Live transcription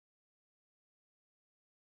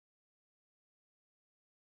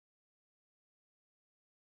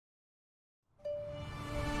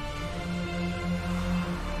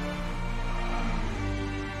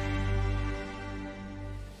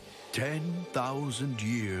10,000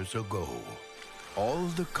 years ago, all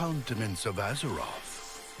the continents of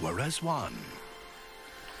Azeroth were as one.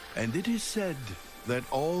 And it is said that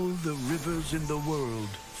all the rivers in the world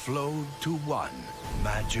flowed to one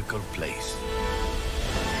magical place.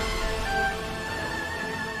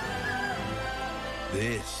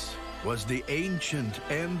 This was the ancient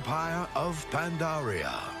empire of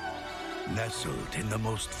Pandaria, nestled in the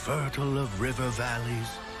most fertile of river valleys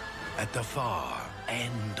at the far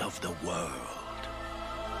end of the world.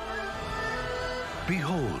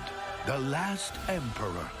 Behold, the last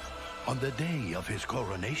emperor on the day of his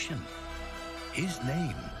coronation. His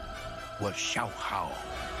name was Xiaohao.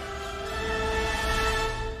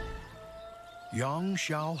 Young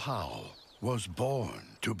Xiaohao was born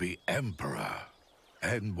to be emperor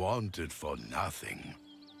and wanted for nothing.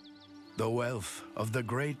 The wealth of the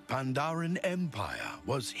great Pandaren Empire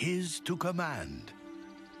was his to command.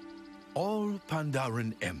 All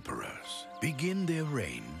Pandaren emperors begin their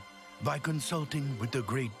reign by consulting with the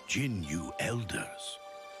great Jinyu elders.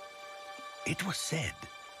 It was said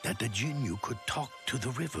that the Jinyu could talk to the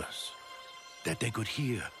rivers, that they could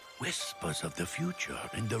hear whispers of the future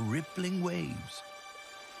in the rippling waves.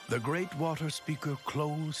 The great water speaker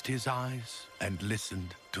closed his eyes and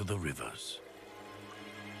listened to the rivers.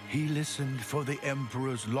 He listened for the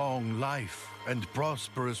emperor's long life and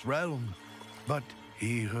prosperous realm, but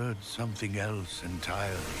he heard something else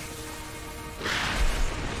entirely.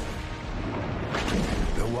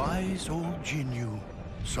 The wise old Jinyu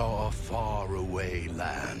saw a faraway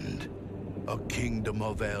land, a kingdom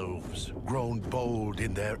of elves grown bold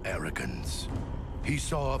in their arrogance. He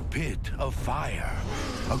saw a pit of fire,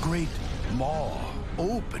 a great maw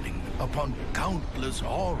opening upon countless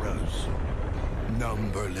horrors.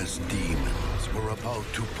 Numberless demons were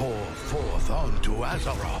about to pour forth onto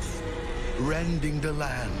Azeroth, rending the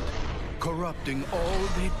land, corrupting all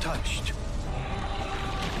they touched.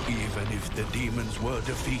 Even if the demons were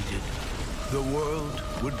defeated, the world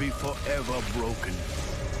would be forever broken,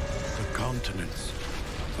 the continents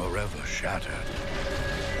forever shattered.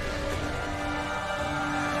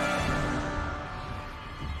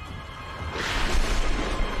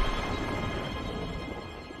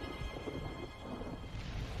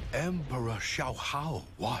 Emperor Xiaohao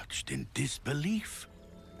watched in disbelief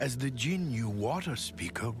as the Jinyu water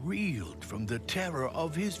speaker reeled from the terror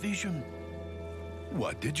of his vision.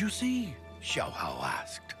 "What did you see?" Xiaohao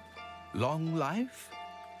asked. "Long life?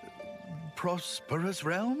 Prosperous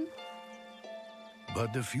realm?"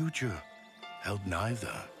 But the future held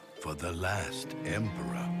neither for the last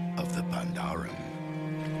emperor of the Pandaren.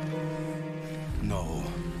 No,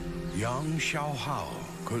 young Xiaohao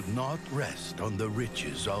could not rest on the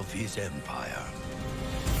riches of his empire.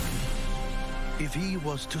 If he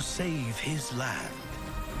was to save his land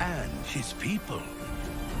and his people,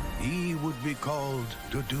 he would be called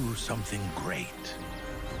to do something great.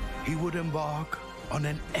 He would embark on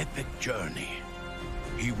an epic journey.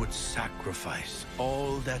 He would sacrifice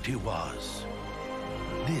all that he was.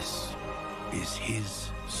 This is his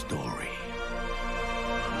story.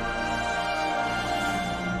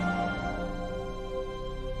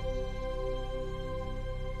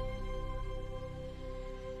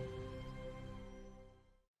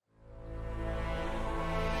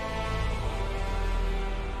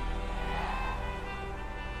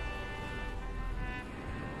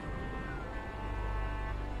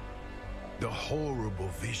 The horrible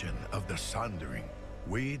vision of the Sundering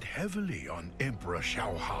weighed heavily on Emperor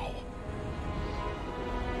Xiaohao.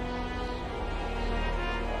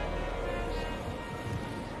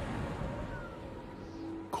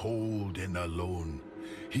 Cold and alone,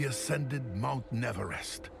 he ascended Mount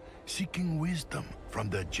Everest, seeking wisdom from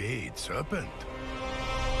the Jade Serpent.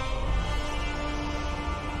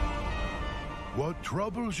 "What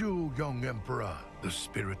troubles you, young Emperor?" the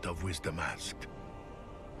Spirit of Wisdom asked.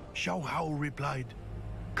 Xiaohao replied,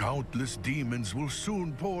 "Countless demons will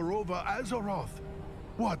soon pour over Azeroth.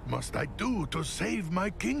 What must I do to save my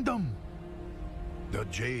kingdom?" The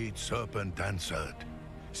Jade Serpent answered,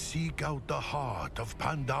 "Seek out the heart of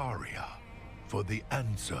Pandaria, for the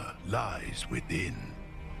answer lies within."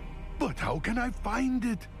 "But how can I find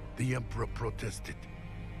it?" the Emperor protested.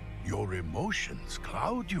 "Your emotions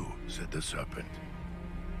cloud you," said the Serpent.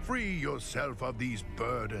 "Free yourself of these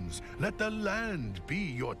burdens. Let the land be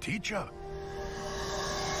your teacher."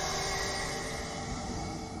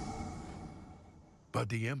 But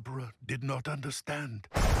the Emperor did not understand.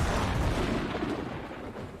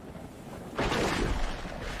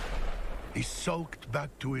 He sulked back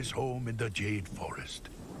to his home in the Jade Forest.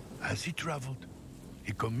 As he traveled,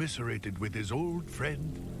 he commiserated with his old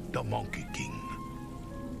friend, the Monkey King.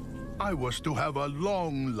 I was to have a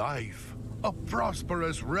long life, a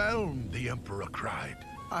prosperous realm, the Emperor cried.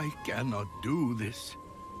 I cannot do this.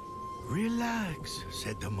 Relax,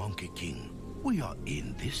 said the Monkey King. We are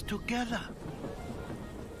in this together.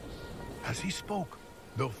 As he spoke,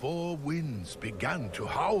 the four winds began to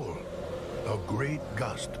howl. A great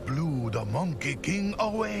gust blew the Monkey King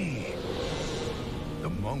away. The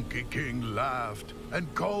Monkey King laughed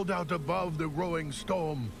and called out above the roaring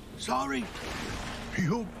storm, "Sorry,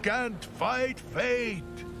 you can't fight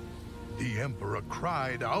fate." The Emperor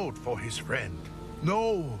cried out for his friend.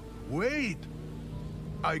 "No, wait!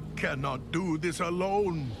 I cannot do this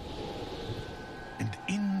alone." And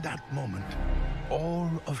in that moment, all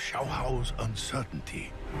of Xiaohao's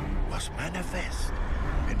uncertainty was manifest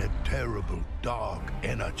in a terrible dark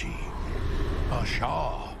energy, a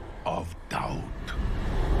Shah of doubt.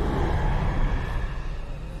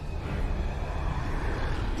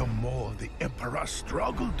 The more the Emperor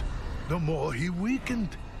struggled, the more he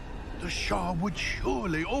weakened. The Shah would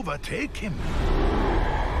surely overtake him.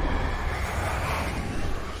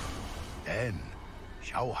 Then,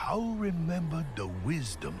 Xiaohao remembered the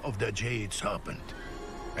wisdom of the Jade Serpent,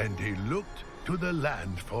 and he looked to the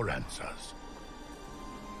land for answers.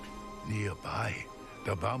 Nearby,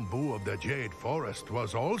 the bamboo of the Jade Forest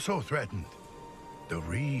was also threatened. The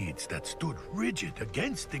reeds that stood rigid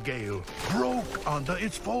against the gale broke under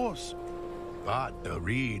its force. But the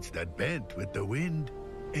reeds that bent with the wind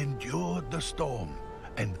endured the storm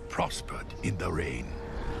and prospered in the rain.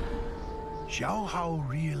 Xiaohao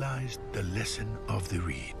realized the lesson of the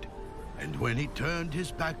reed. And when he turned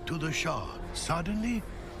his back to the Shah, suddenly,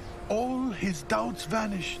 all his doubts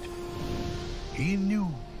vanished. He knew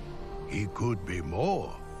he could be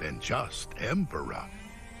more than just Emperor.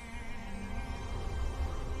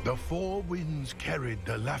 The four winds carried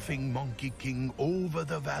the laughing Monkey King over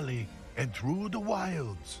the valley and through the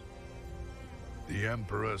wilds. The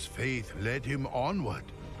Emperor's faith led him onward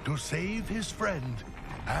to save his friend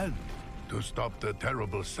and to stop the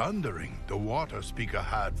terrible sundering the Water Speaker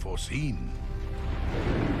had foreseen.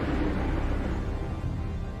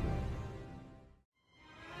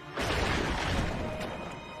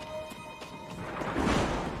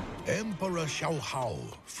 Emperor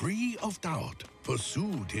Xiaohao, free of doubt,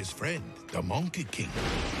 pursued his friend, the Monkey King.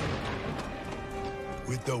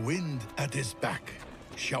 With the wind at his back,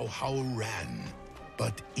 Xiaohao ran.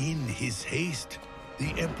 But in his haste,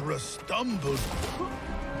 the Emperor stumbled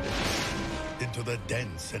into the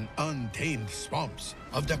dense and untamed swamps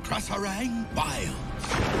of the Krasarang Wilds.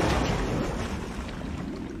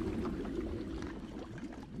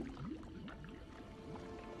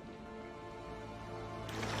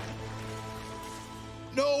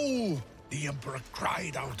 "No!" the Emperor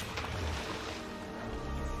cried out.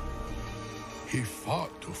 He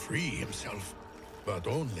fought to free himself, but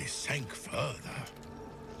only sank further.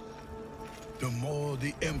 The more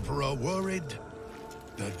the Emperor worried,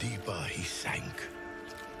 the deeper he sank.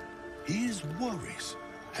 His worries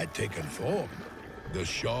had taken form, the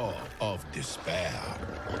Shah of despair.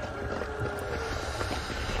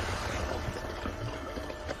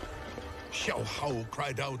 Xiaohao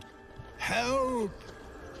cried out, "Help!"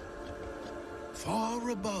 Far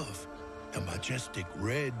above, the majestic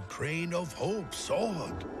red crane of hope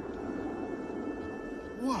soared.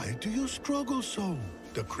 "Why do you struggle so?"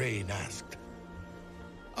 the crane asked.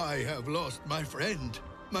 "I have lost my friend,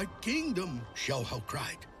 my kingdom," Xiaohao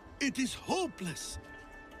cried. "It is hopeless."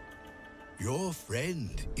 "Your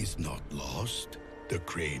friend is not lost," the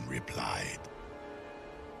crane replied.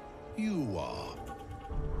 "You are."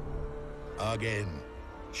 Again,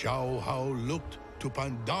 Xiaohao looked to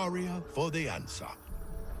Pandaria for the answer.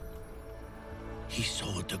 He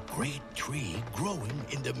saw the great tree growing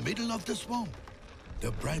in the middle of the swamp.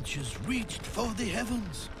 The branches reached for the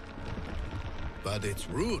heavens, but its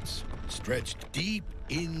roots stretched deep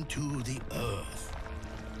into the earth.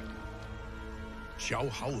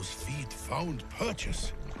 Xiaohao's feet found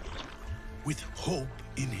purchase. With hope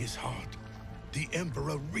in his heart, the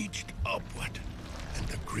Emperor reached upward, and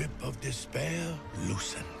the grip of despair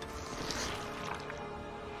loosened.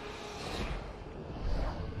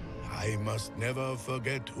 "I must never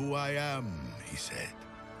forget who I am," he said.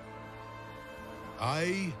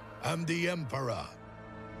 "I am the Emperor,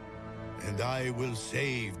 and I will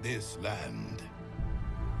save this land."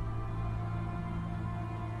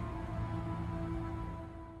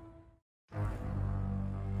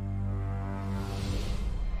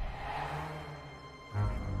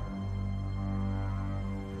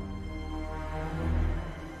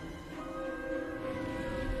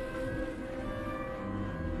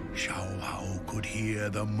 Xiaohao could hear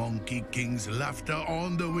the Monkey King's laughter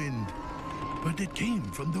on the wind. but it came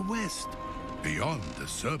from the west, beyond the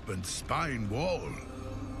serpent's spine wall.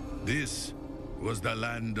 This was the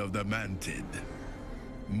land of the Mantid,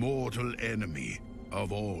 mortal enemy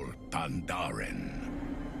of all Pandaren.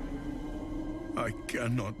 I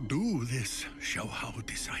cannot do this, Xiao Hao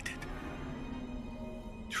decided.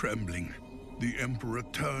 Trembling, the Emperor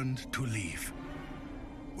turned to leave.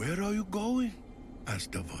 "Where are you going?"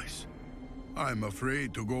 asked a voice. "I'm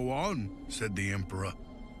afraid to go on," said the Emperor.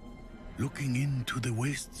 Looking into the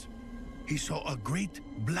wastes, he saw a great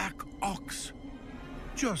black ox.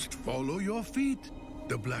 "Just follow your feet,"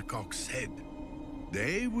 the black ox said.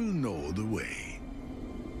 "They will know the way."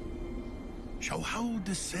 Xiao Hao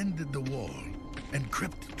descended the wall and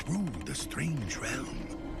crept through the strange realm.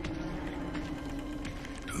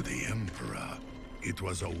 To the Emperor, it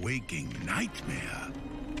was a waking nightmare.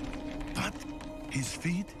 But his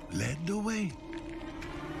feet led the way.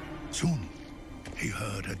 Soon, he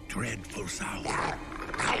heard a dreadful sound.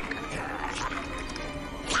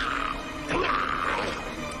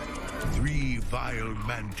 Three vile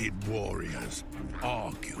Mantid warriors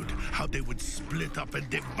argued how they would split up and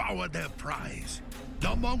devour their prize,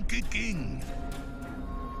 the Monkey King.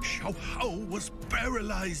 Xiao Hao was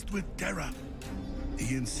paralyzed with terror.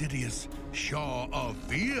 The insidious Shaw of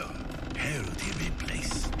Fear held him in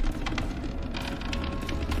place.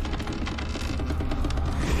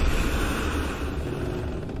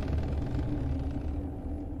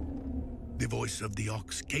 The voice of the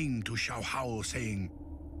ox came to Xiao Hao, saying,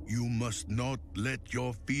 "You must not let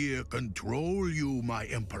your fear control you, my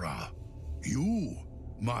Emperor. You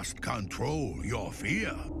must control your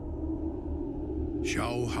fear."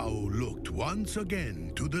 Xiao Hao looked once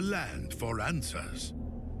again to the land for answers.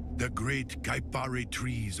 The great Kaipari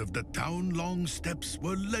trees of the town-long steppes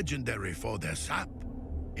were legendary for their sap.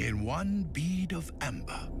 In one bead of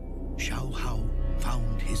amber, Xiao Hao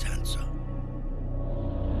found his answer.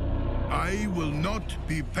 "I will not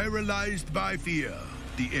be paralyzed by fear,"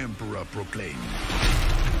 the Emperor proclaimed.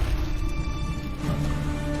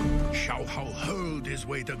 Xiao Hao hurled his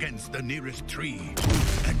weight against the nearest tree,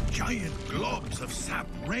 and giant globs of sap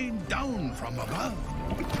rained down from above.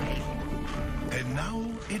 And now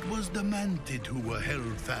it was the Mantid who were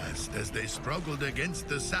held fast as they struggled against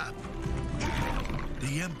the sap.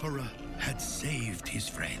 The Emperor had saved his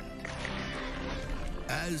friend.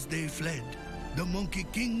 As they fled, the Monkey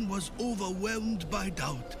King was overwhelmed by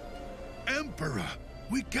doubt. "Emperor,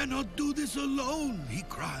 we cannot do this alone," he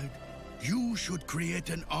cried. "You should create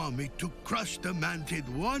an army to crush the Mantid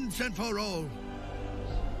once and for all."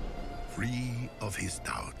 Free of his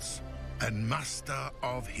doubts and master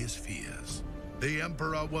of his fears, the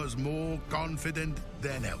Emperor was more confident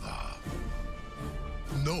than ever.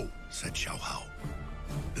 "No," said Xiao Hao.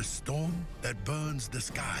 "The storm that burns the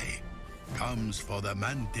sky comes for the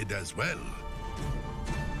Mantid as well.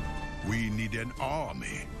 We need an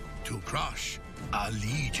army to crush a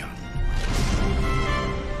legion."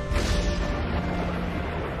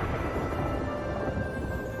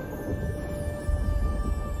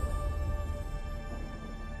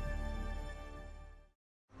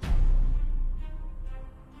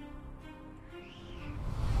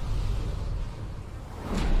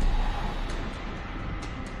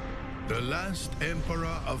 The last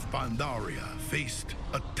Emperor of Pandaria faced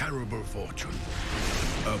a terrible fortune.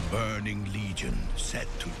 A burning legion set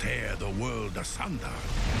to tear the world asunder.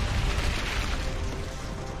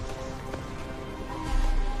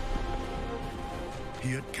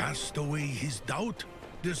 He had cast away his doubt,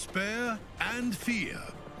 despair, and fear.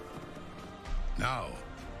 Now,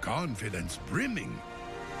 confidence brimming,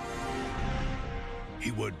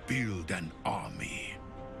 he would build an army.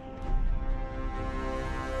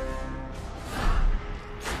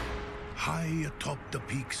 High atop the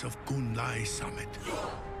peaks of Kunlai Summit,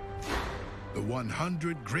 the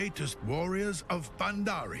 100 greatest warriors of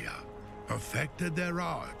Pandaria perfected their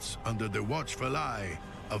arts under the watchful eye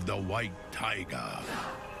of the White Tiger,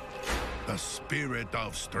 the spirit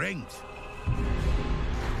of strength.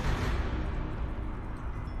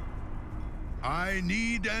 "I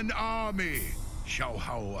need an army," Xiao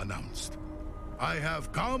Hao announced. "I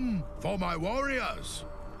have come for my warriors."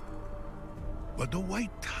 But the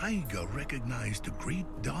White Tiger recognized the great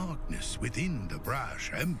darkness within the brash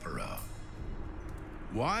Emperor.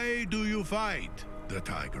 "Why do you fight?" the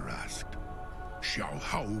Tiger asked. Xiao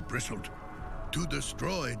Hao bristled. "To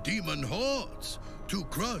destroy demon hordes, to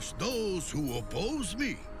crush those who oppose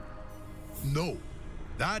me." "No,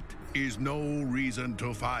 that is no reason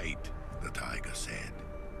to fight," the Tiger said.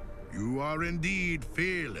 "You are indeed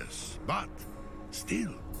fearless, but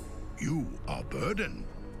still, you are burdened."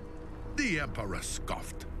 The Emperor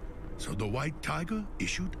scoffed, so the White Tiger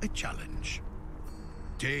issued a challenge.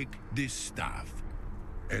 Take this staff,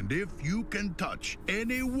 and if you can touch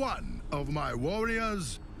any one of my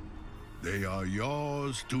warriors, they are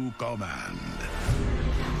yours to command.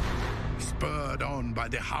 Spurred on by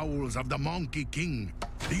the howls of the Monkey King,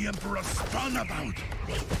 the Emperor spun about,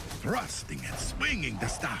 thrusting and swinging the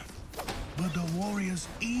staff. But the warriors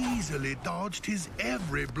easily dodged his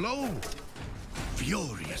every blow.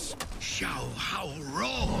 Furious, Xiao Hao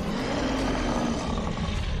roared.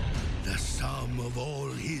 The sum of all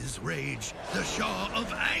his rage, the Shah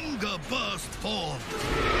of anger burst forth.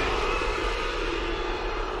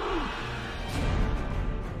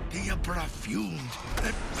 The Emperor fumed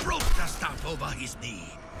and broke the staff over his knee.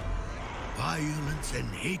 Violence and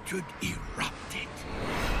hatred erupted.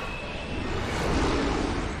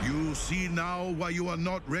 You see now why you are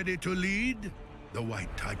not ready to lead? The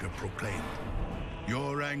White Tiger proclaimed.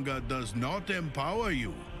 Your anger does not empower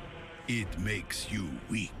you. It makes you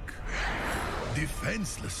weak.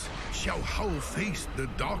 Defenseless, Xiao Hao faced the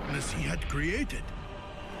darkness he had created.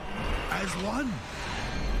 As one,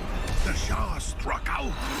 the Shah struck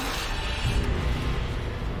out.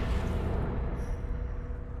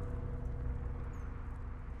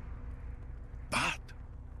 But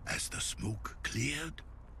as the smoke cleared,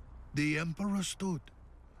 the Emperor stood,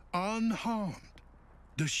 unharmed.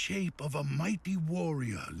 The shape of a mighty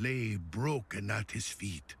warrior lay broken at his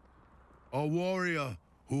feet. A warrior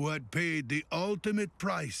who had paid the ultimate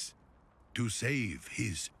price to save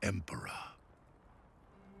his Emperor.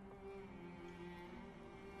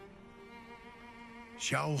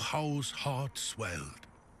 Xiao Hao's heart swelled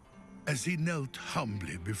as he knelt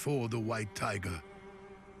humbly before the White Tiger.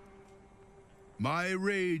 My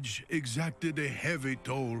rage exacted a heavy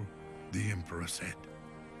toll, the Emperor said.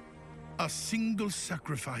 A single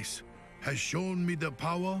sacrifice has shown me the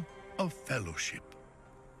power of fellowship,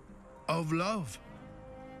 of love,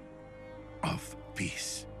 of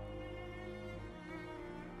peace.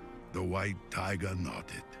 The White Tiger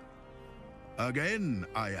nodded. Again,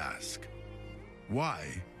 I ask,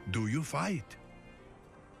 why do you fight?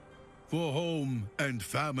 For home and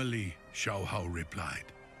family, Xiao Hao replied.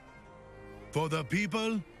 For the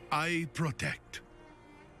people, I protect.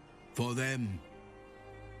 For them,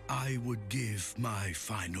 I would give my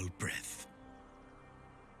final breath.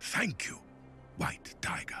 Thank you, White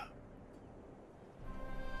Tiger.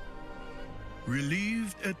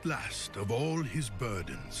 Relieved at last of all his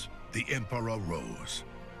burdens, the Emperor rose.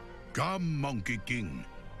 Come, Monkey King,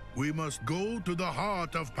 we must go to the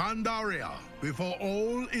heart of Pandaria before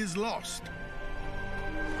all is lost.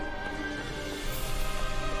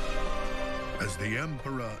 As the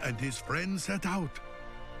Emperor and his friends set out,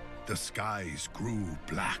 the skies grew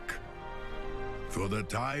black, for the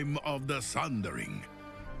time of the sundering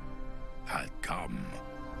had come.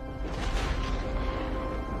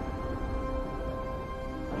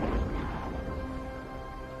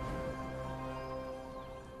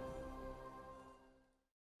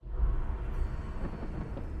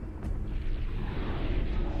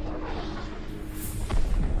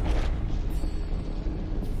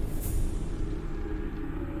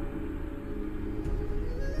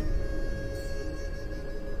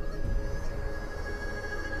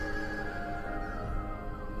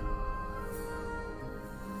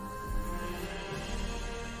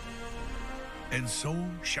 And so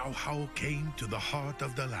Xiao Hao came to the heart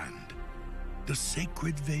of the land, the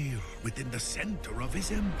sacred veil within the center of his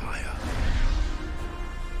empire.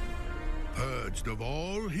 Purged of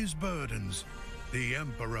all his burdens, the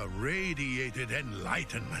Emperor radiated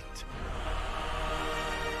enlightenment.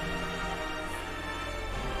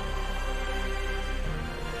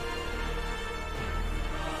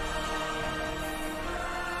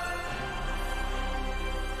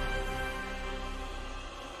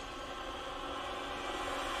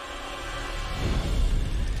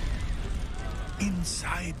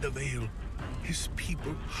 Inside the veil, his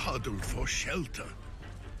people huddled for shelter.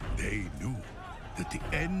 They knew that the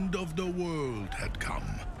end of the world had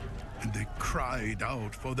come, and they cried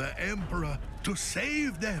out for the Emperor to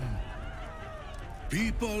save them.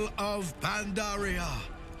 People of Pandaria,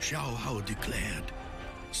 Xiao Hao declared,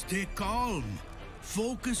 stay calm,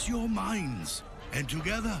 focus your minds, and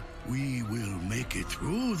together we will make it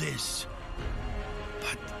through this.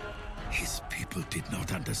 But his people did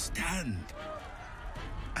not understand.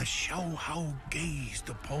 As Xiao Hao gazed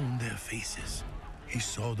upon their faces, he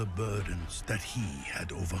saw the burdens that he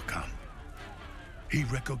had overcome. He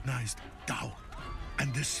recognized doubt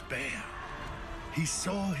and despair. He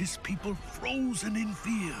saw his people frozen in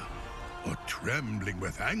fear or trembling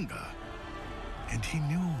with anger. And he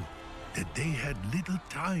knew that they had little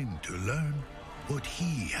time to learn what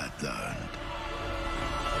he had learned.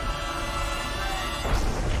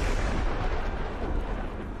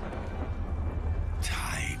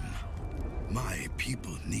 Time. My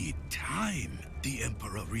people need time, the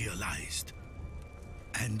Emperor realized.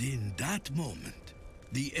 And in that moment,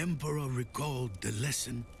 the Emperor recalled the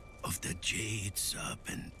lesson of the Jade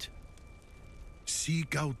Serpent.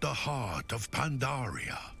 Seek out the heart of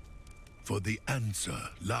Pandaria, for the answer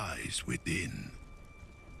lies within.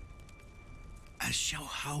 As Xiao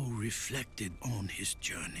Hao reflected on his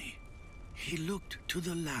journey, he looked to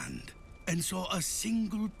the land and saw a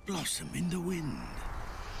single blossom in the wind.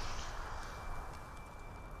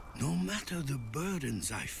 No matter the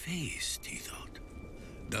burdens I faced, he thought,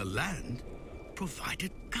 the land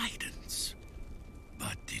provided guidance.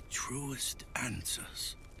 But the truest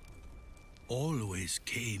answers always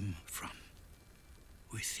came from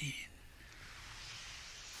within.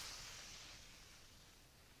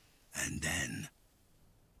 And then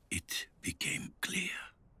it became clear.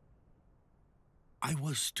 I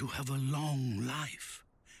was to have a long life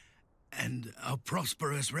and a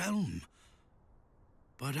prosperous realm.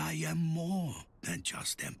 But I am more than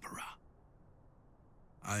just Emperor.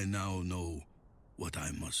 I now know what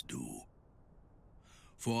I must do.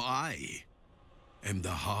 For I am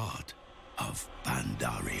the heart of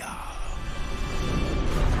Pandaria.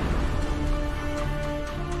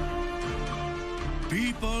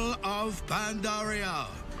 People of Pandaria,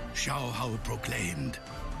 Xiao Hao proclaimed,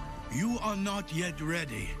 you are not yet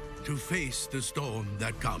ready to face the storm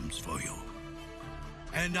that comes for you.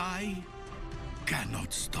 And I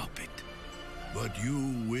cannot stop it. But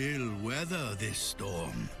you will weather this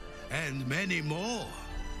storm, and many more.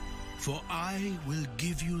 For I will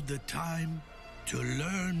give you the time to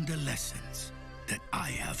learn the lessons that I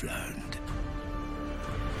have learned.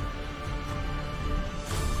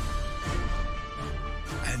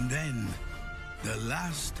 And then, the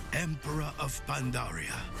last Emperor of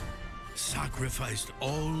Pandaria sacrificed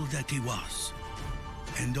all that he was,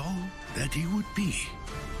 and all that he would be,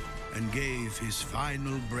 and gave his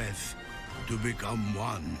final breath to become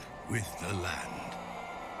one with the land.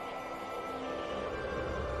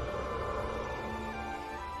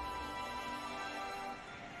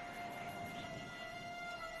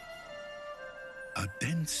 A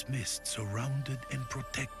dense mist surrounded and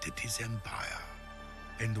protected his empire.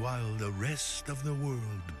 And while the rest of the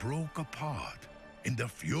world broke apart in the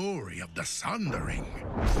fury of the Sundering,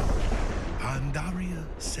 Pandaria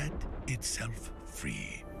set itself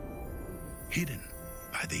free. Hidden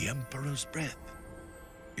by the Emperor's breath,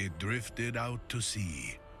 it drifted out to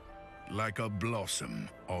sea like a blossom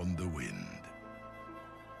on the wind.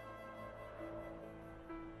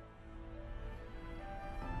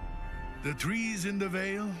 The trees in the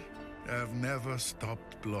Vale have never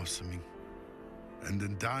stopped blossoming. And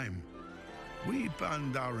in time, we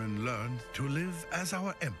Pandaren learned to live as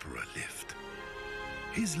our Emperor lived.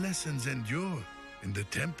 His lessons endure in the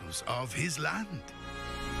temples of his land.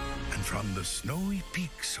 And from the snowy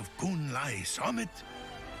peaks of Kunlai Summit,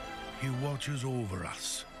 he watches over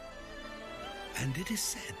us. And it is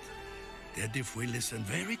said that if we listen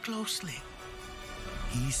very closely,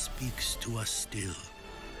 he speaks to us still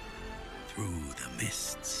through the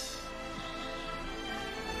mists.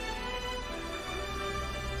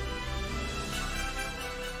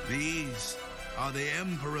 These are the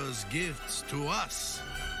Emperor's gifts to us.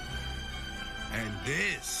 And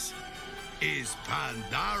this is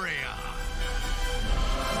Pandaria.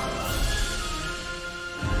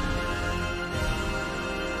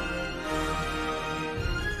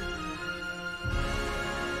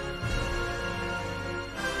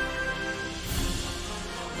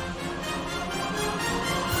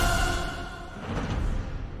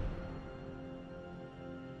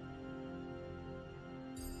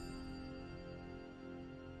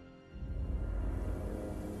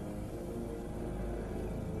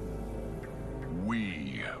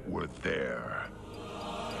 We were there.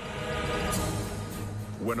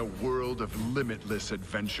 When a world of limitless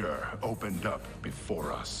adventure opened up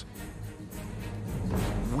before us.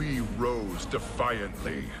 We rose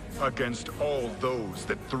defiantly against all those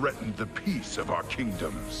that threatened the peace of our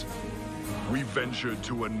kingdoms. We ventured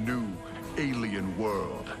to a new, alien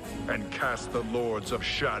world and cast the Lords of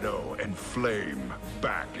Shadow and Flame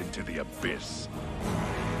back into the abyss.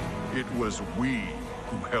 It was we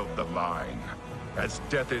who held the line, as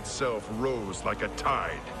death itself rose like a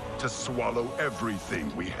tide to swallow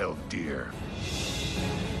everything we held dear.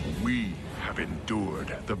 We have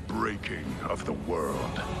endured the breaking of the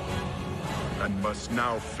world, and must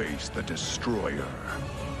now face the Destroyer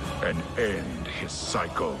and end his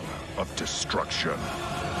cycle of destruction.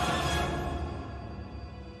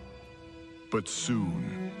 But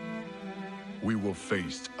soon, we will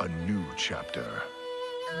face a new chapter.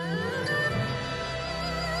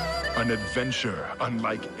 An adventure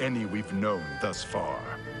unlike any we've known thus far.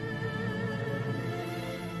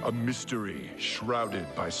 A mystery shrouded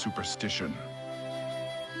by superstition.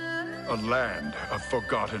 A land of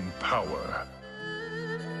forgotten power.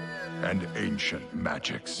 And ancient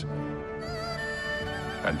magics.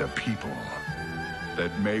 And a people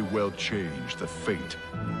that may well change the fate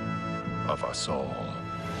of us all.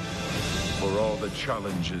 For all the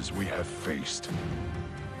challenges we have faced,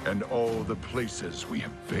 and all the places we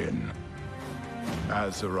have been,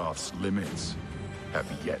 Azeroth's limits have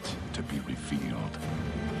yet to be revealed.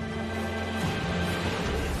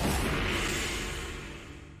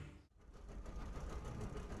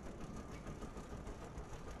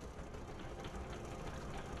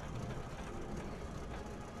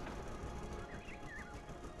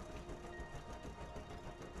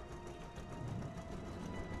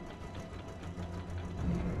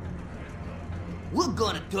 We're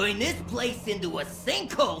gonna turn this place into a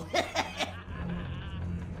sinkhole!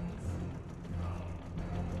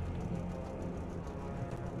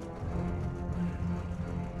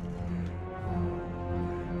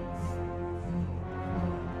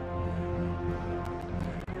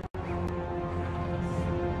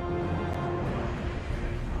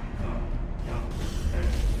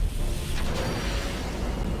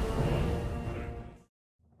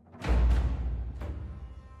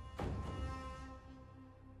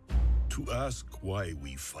 To ask why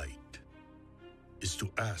we fight is to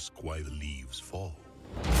ask why the leaves fall.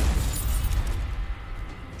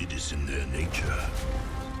 It is in their nature.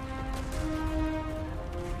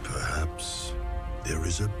 Perhaps there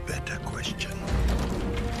is a better question.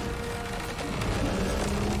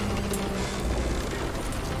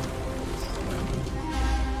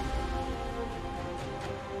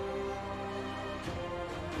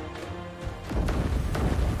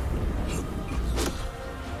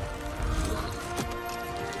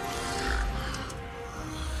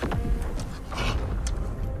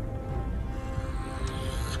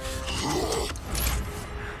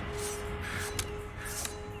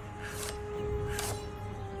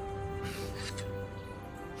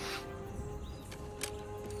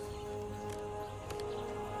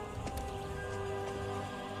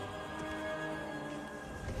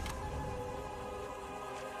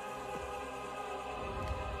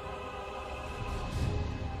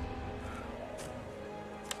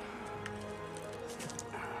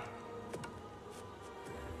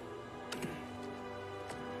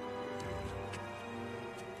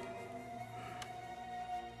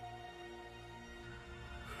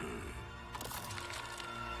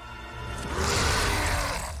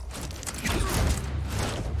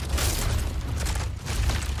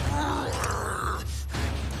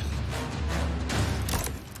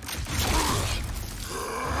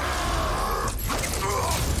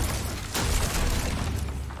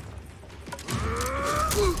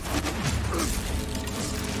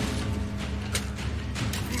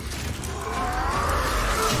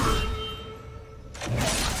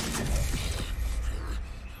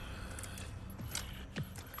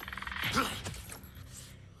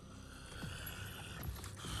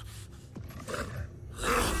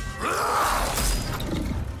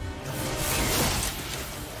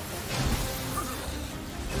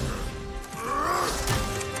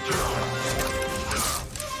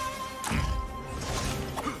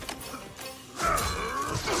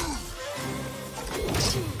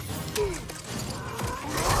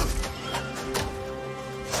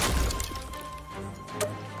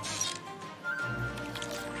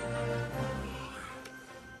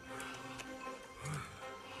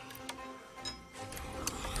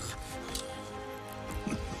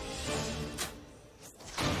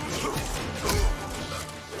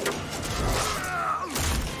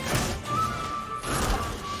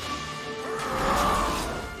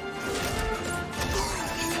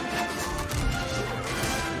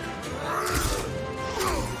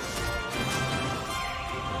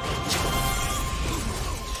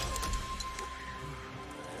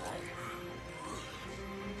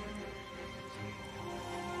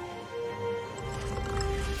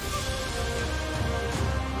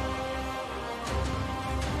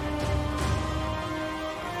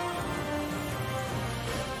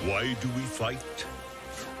 Why do we fight?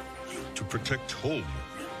 To protect home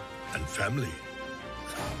and family.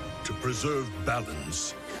 To preserve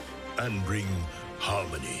balance and bring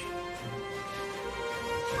harmony.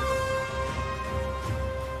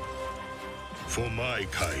 For my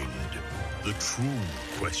kind, the true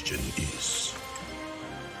question is,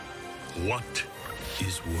 what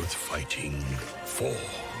is worth fighting for?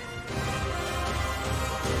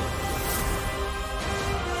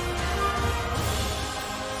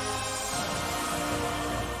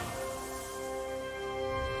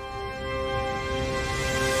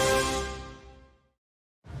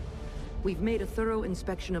 We've made a thorough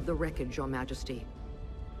inspection of the wreckage, Your Majesty.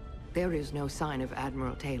 There is no sign of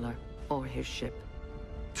Admiral Taylor or his ship.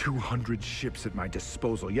 200 ships at my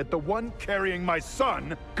disposal, yet the one carrying my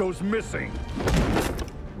son goes missing.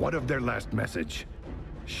 What of their last message?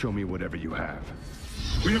 Show me whatever you have.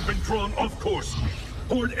 We have been drawn off course.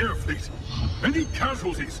 Horde air fleet. Many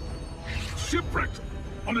casualties. Shipwrecked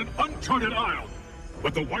on an uncharted isle.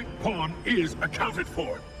 But the White Pawn is accounted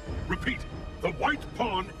for. Repeat, the White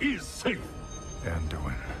Pawn is safe.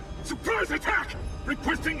 Anduin. Surprise attack!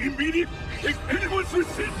 Requesting immediate... If anyone's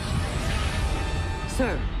received...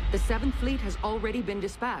 Sir, the 7th Fleet has already been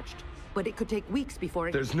dispatched, but it could take weeks before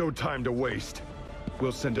it... There's no time to waste.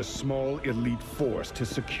 We'll send a small elite force to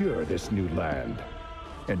secure this new land.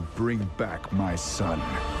 And bring back my son.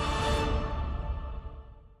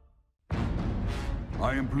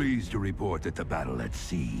 I am pleased to report that the battle at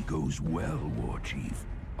sea goes well, Warchief.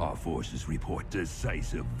 Our forces report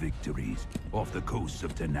decisive victories off the coasts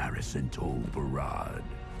of Daenerys and Tol Barad.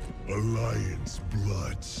 Alliance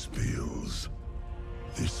blood spills.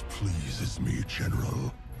 This pleases me,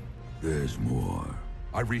 General. There's more.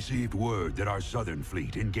 I received word that our southern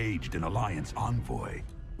fleet engaged an Alliance envoy.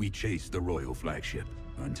 We chased the royal flagship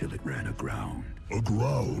until it ran aground.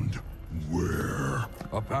 Aground? Where?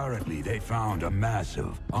 Apparently, they found a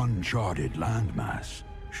massive, uncharted landmass,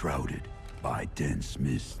 shrouded by dense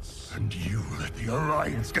mists. And you let the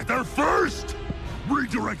Alliance get there first!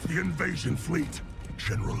 Redirect the invasion fleet!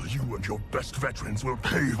 General, you and your best veterans will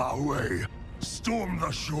pave our way. Storm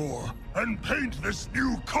the shore, and paint this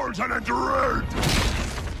new continent red!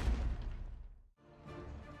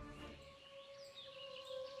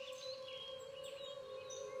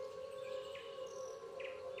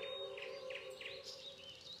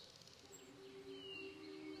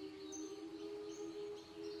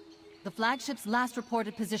 The flagship's last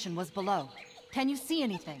reported position was below. Can you see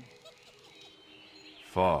anything?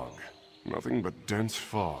 Fog. Nothing but dense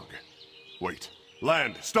fog. Wait.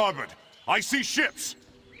 Land! Starboard! I see ships!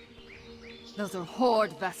 Those are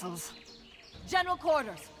Horde vessels. General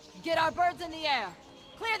quarters! Get our birds in the air!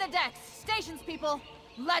 Clear the decks! Stations, people!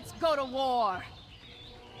 Let's go to war!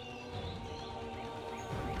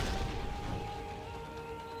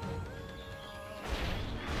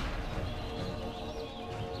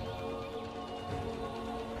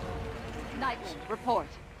 Nightwing, report.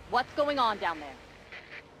 What's going on down there?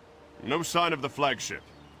 No sign of the flagship.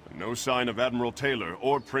 No sign of Admiral Taylor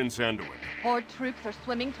or Prince Anduin. Horde troops are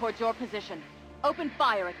swimming towards your position. Open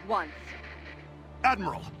fire at once.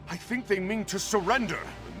 Admiral, I think they mean to surrender.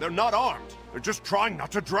 They're not armed. They're just trying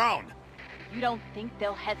not to drown. You don't think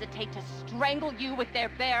they'll hesitate to strangle you with their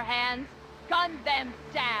bare hands? Gun them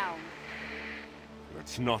down!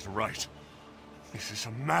 That's not right. This is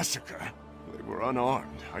a massacre. They were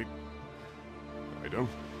unarmed. I don't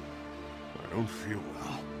feel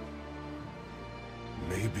well.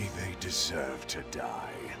 Maybe they deserve to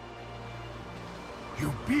die.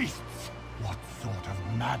 You beasts! What sort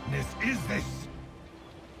of madness is this?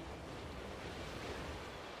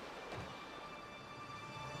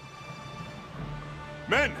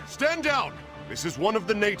 Men, stand down! This is one of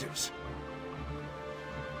the natives.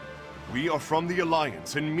 We are from the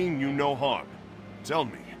Alliance and mean you no harm. Tell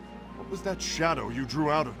me, what was that shadow you drew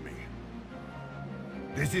out of me?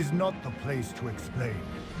 This is not the place to explain.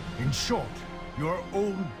 In short, your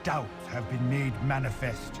own doubts have been made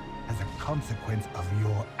manifest as a consequence of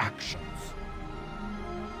your actions.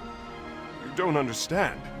 You don't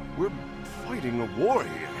understand. We're fighting a war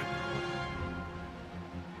here.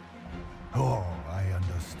 Oh, I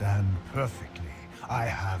understand perfectly. I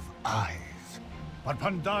have eyes. But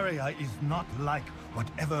Pandaria is not like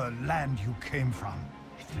whatever land you came from.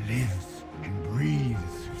 It lives and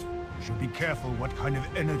breathes. You should be careful what kind of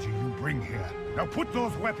energy you bring here. Now put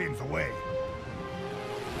those weapons away.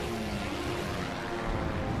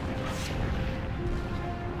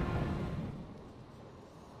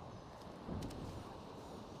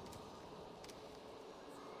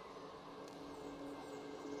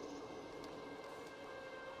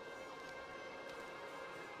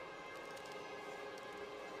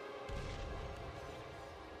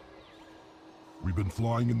 We've been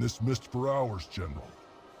flying in this mist for hours, General.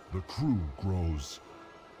 The crew grows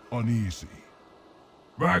uneasy.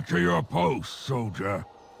 Back to your post, soldier.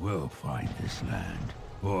 We'll find this land,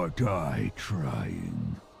 or die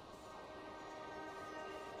trying.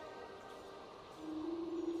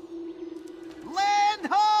 Land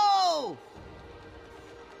ho!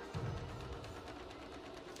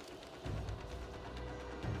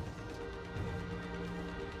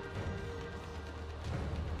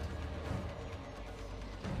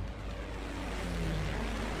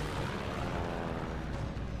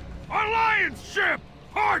 Allah! Alliance ship!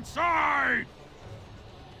 Hard side!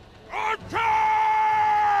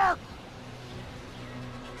 Attack!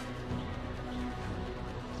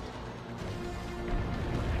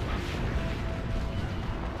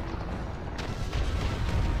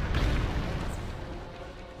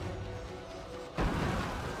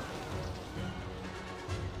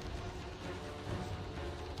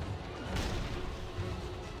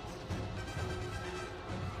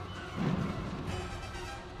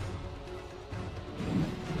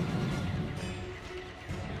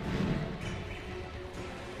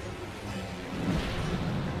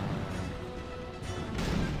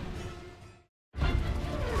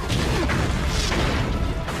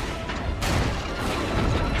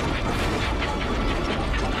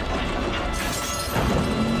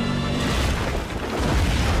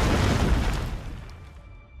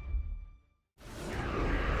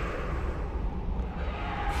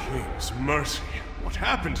 Mercy, what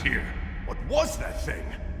happened here? What was that thing?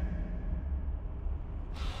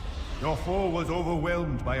 Your foe was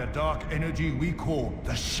overwhelmed by a dark energy we call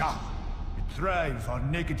the Shah. It thrives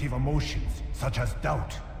on negative emotions, such as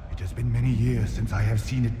doubt. It has been many years since I have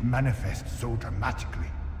seen it manifest so dramatically.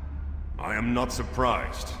 I am not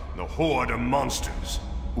surprised. The Horde are monsters.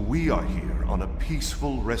 We are here on a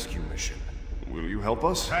peaceful rescue mission. Will you help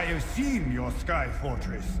us? I have seen your Sky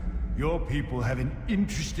Fortress. Your people have an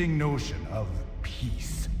interesting notion of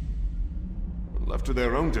peace. Left to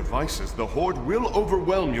their own devices, the Horde will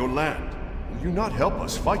overwhelm your land. Will you not help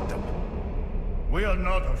us fight them? We are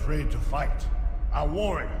not afraid to fight. Our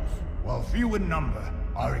warriors, while few in number,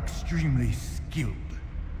 are extremely skilled.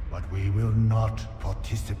 But we will not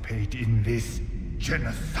participate in this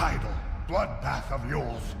genocidal bloodbath of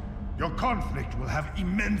yours. Your conflict will have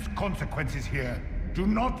immense consequences here. Do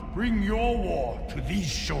not bring your war to these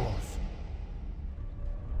shores.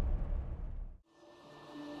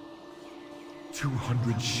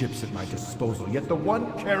 200 ships at my disposal, yet the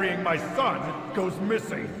one carrying my son goes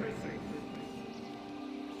missing.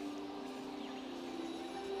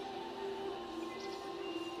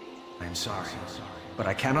 I am sorry, but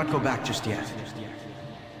I cannot go back just yet.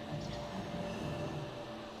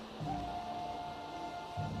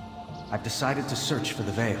 I've decided to search for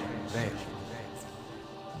the Veil.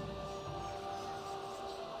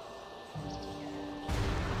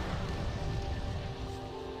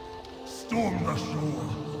 Storm the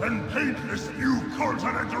shore, and paint this new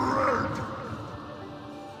continent red!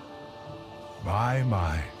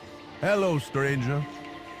 My. Hello, stranger.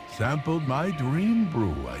 Sampled my dream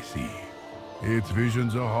brew, I see. Its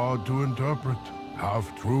visions are hard to interpret.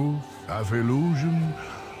 Half truth, half illusion.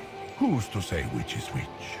 Who's to say which is which?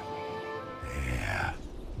 Yeah.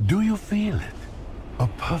 Do you feel it? A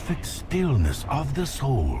perfect stillness of the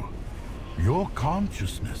soul. Your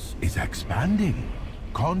consciousness is expanding.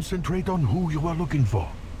 Concentrate on who you are looking for.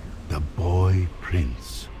 The boy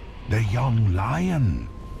prince. The young lion.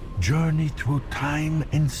 Journey through time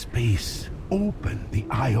and space. Open the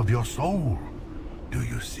eye of your soul. Do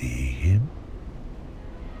you see him?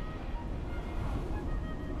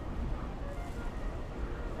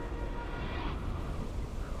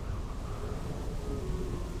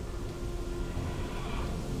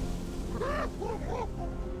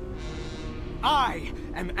 I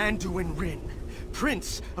am Anduin Rin,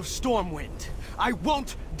 Prince of Stormwind. I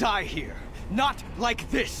won't die here. Not like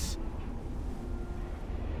this!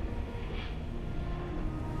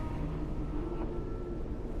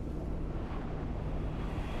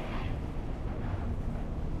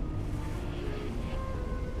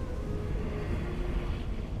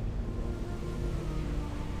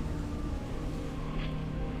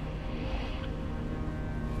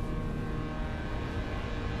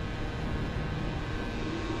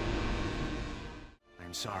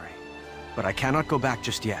 I'm sorry, but I cannot go back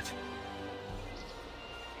just yet.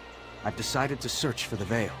 I've decided to search for the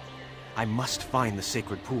Veil. I must find the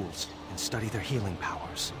sacred pools and study their healing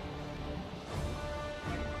powers.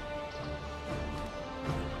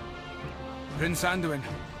 Prince Anduin,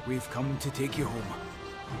 we've come to take you home.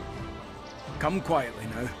 Come quietly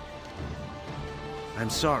now. I'm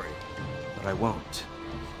sorry, but I won't.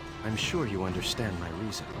 I'm sure you understand my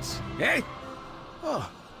reasons. Hey!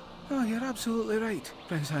 Oh, you're absolutely right,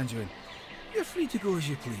 Prince Anduin. You're free to go as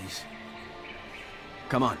you please.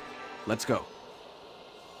 Come on, let's go.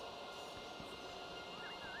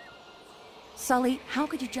 Sully, how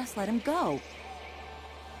could you just let him go?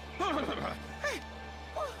 Hey!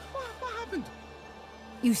 What happened?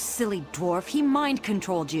 You silly dwarf, he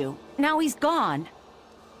mind-controlled you. Now he's gone.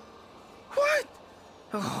 What?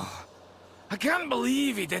 Oh, I can't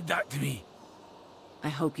believe he did that to me. I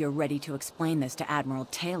hope you're ready to explain this to Admiral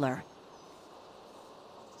Taylor.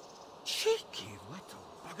 Cheeky little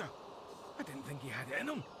bugger. I didn't think he had it in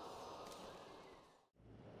him.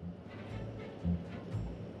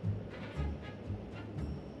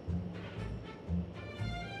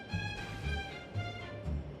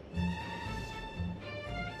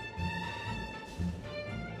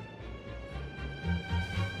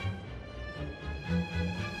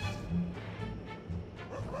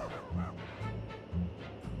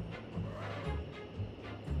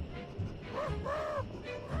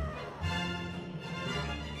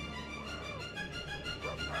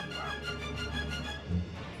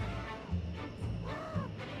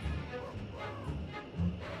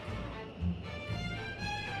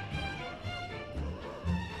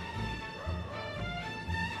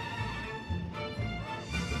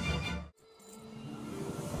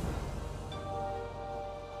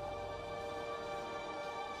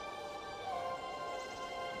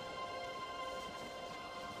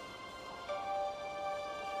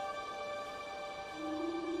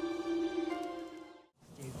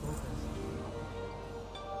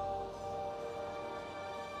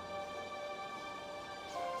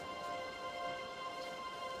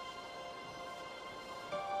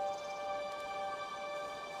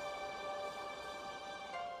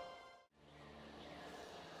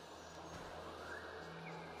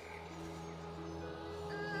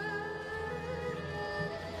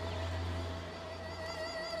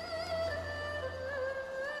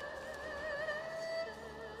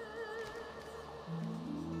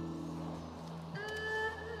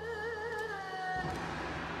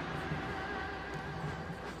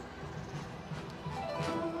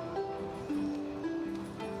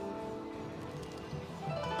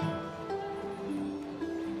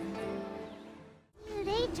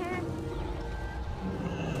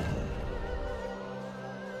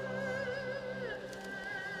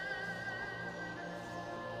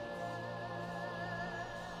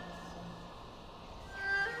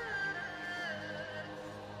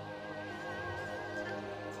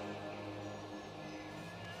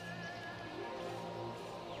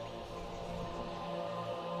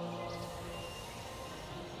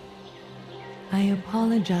 I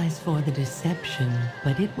apologize for the deception,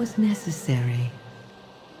 but it was necessary.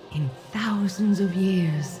 In thousands of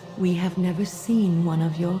years, we have never seen one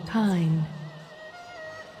of your kind.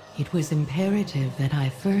 It was imperative that I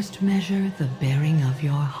first measure the bearing of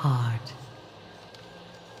your heart.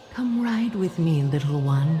 Come ride with me, little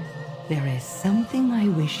one. There is something I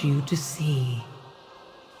wish you to see.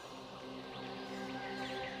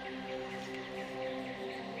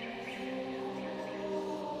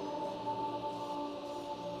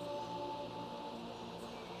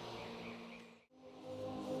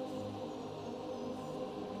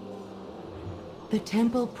 The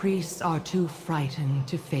temple priests are too frightened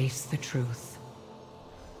to face the truth.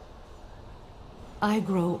 I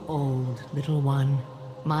grow old, little one.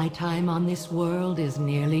 My time on this world is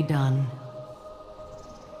nearly done.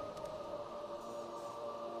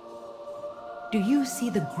 Do you see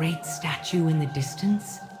the great statue in the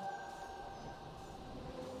distance?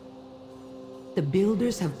 The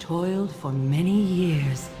builders have toiled for many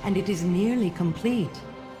years, and it is nearly complete.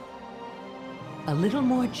 A little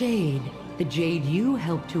more jade, the jade you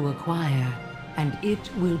helped to acquire, and it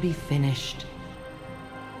will be finished.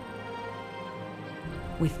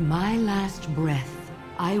 With my last breath,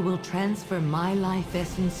 I will transfer my life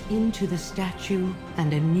essence into the statue,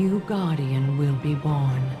 and a new guardian will be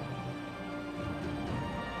born.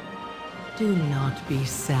 Do not be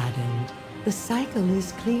saddened. The cycle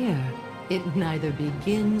is clear. It neither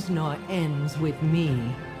begins nor ends with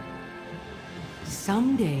me.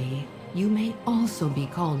 Someday, you may also be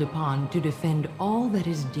called upon to defend all that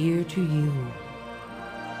is dear to you.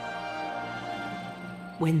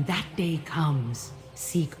 When that day comes,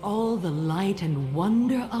 seek all the light and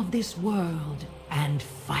wonder of this world and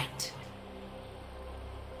fight.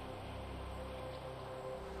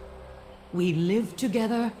 We live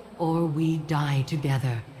together or we die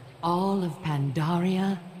together. All of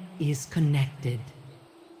Pandaria is connected.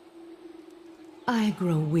 I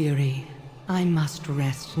grow weary. I must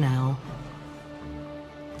rest now.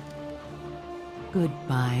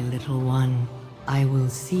 Goodbye, little one. I will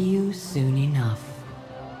see you soon enough.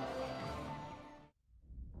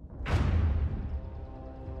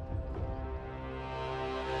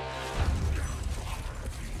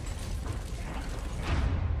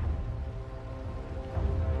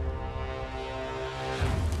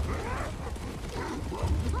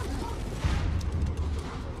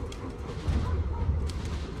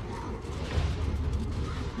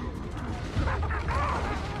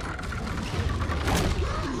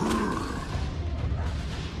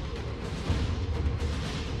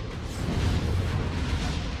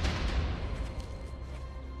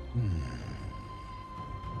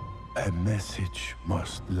 A message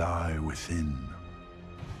must lie within.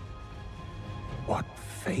 What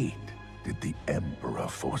fate did the Emperor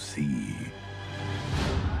foresee?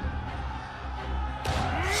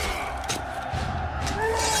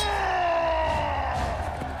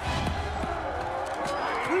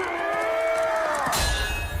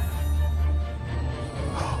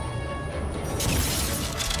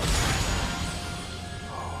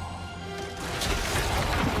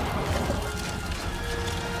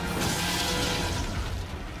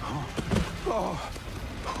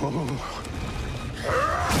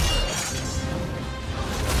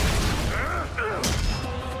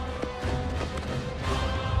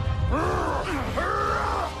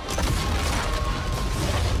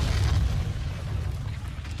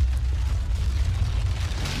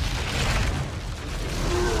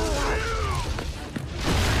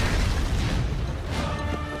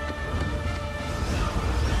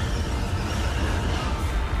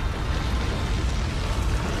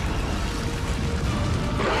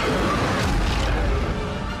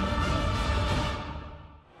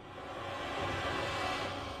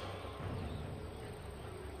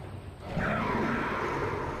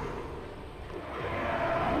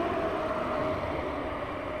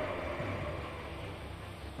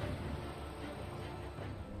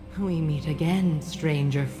 We meet again,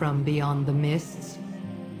 stranger from beyond the mists.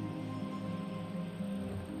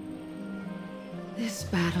 This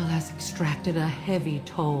battle has extracted a heavy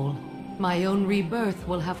toll. My own rebirth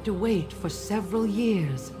will have to wait for several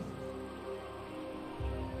years.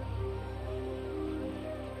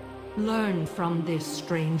 Learn from this,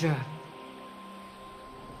 stranger.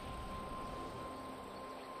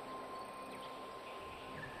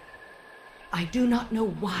 I do not know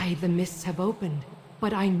why the mists have opened,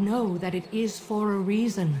 but I know that it is for a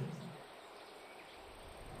reason.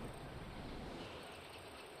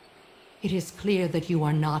 It is clear that you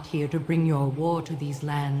are not here to bring your war to these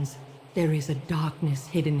lands. There is a darkness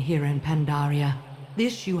hidden here in Pandaria.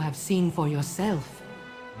 This you have seen for yourself.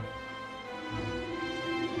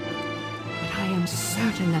 But I am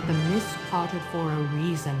certain that the mist parted for a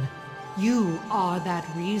reason. You are that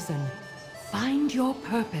reason. Find your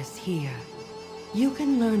purpose here. You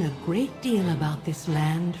can learn a great deal about this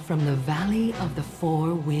land from the Valley of the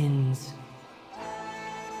Four Winds.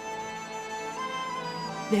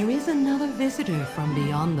 There is another visitor from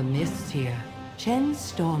beyond the mists here. Chen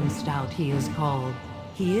Stormstout he is called.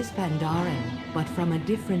 He is Pandaren, but from a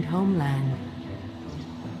different homeland.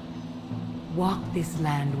 Walk this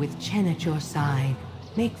land with Chen at your side.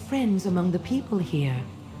 Make friends among the people here.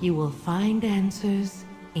 You will find answers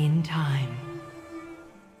in time.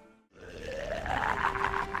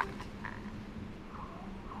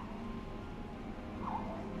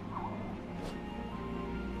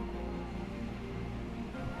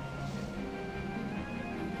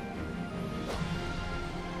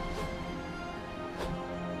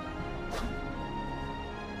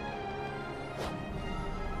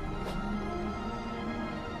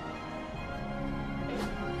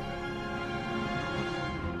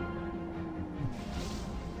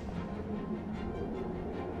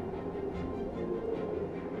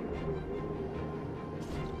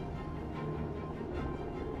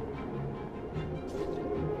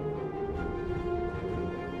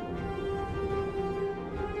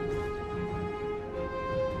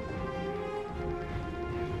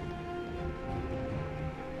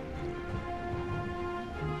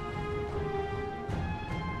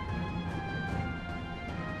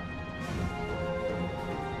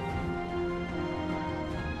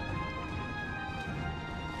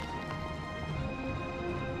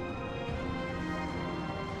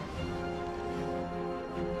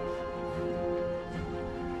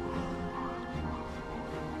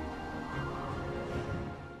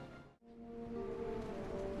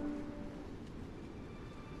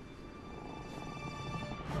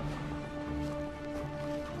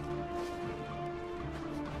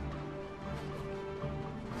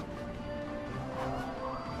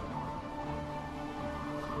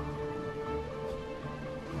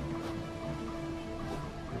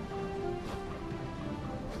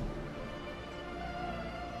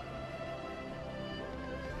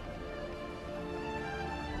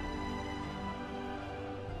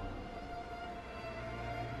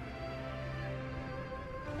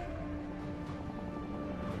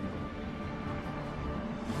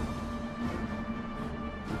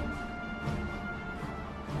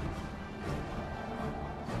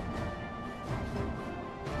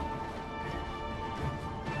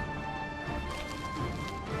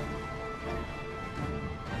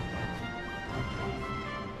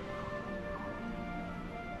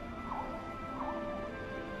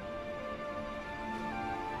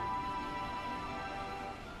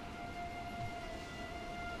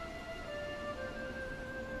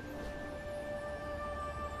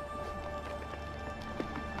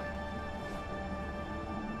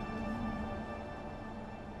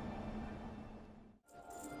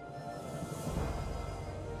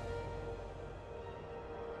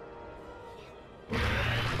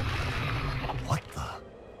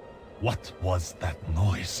 What was that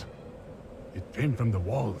noise? It came from the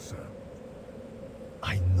wall, sir.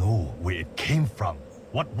 I know where it came from.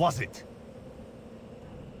 What was it?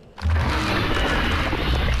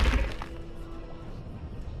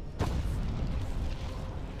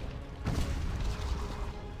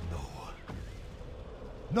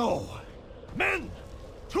 No! Men!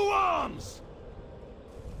 To arms!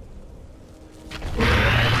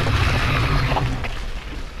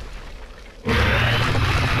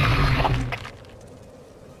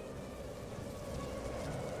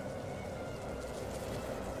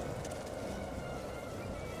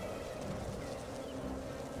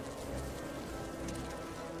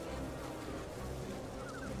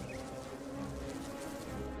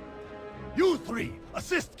 You three,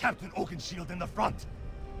 assist Captain Oakenshield in the front.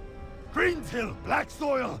 Greenshill, Black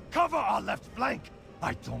Soil, cover our left flank.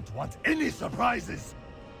 I don't want any surprises.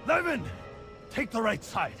 Levin, take the right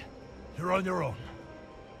side. You're on your own.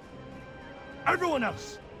 Everyone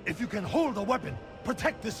else, if you can hold a weapon,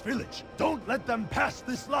 protect this village. Don't let them pass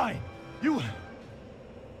this line. You're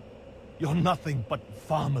nothing but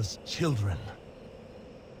farmers' children.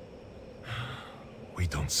 We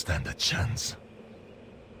don't stand a chance.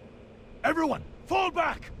 Everyone, fall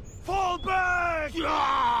back! Fall back!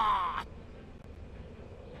 Yeah!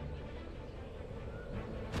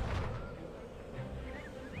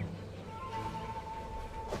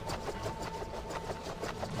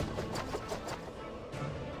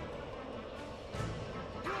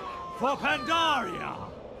 For Pandaria!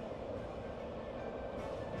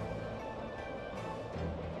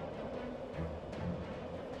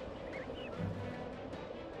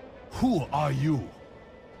 Who are you?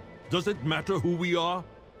 Does it matter who we are?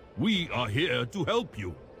 We are here to help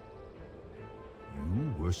you.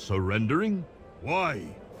 You were surrendering?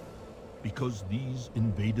 Why? Because these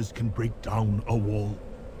invaders can break down a wall.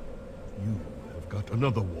 You have got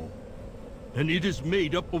another wall. And it is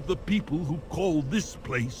made up of the people who call this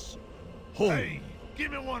place home. Hey,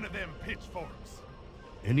 give me one of them pitchforks.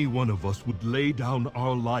 Any one of us would lay down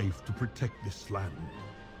our life to protect this land.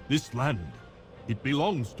 This land, it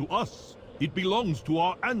belongs to us. It belongs to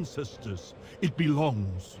our ancestors. It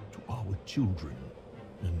belongs to our children.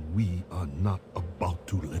 And we are not about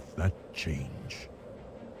to let that change.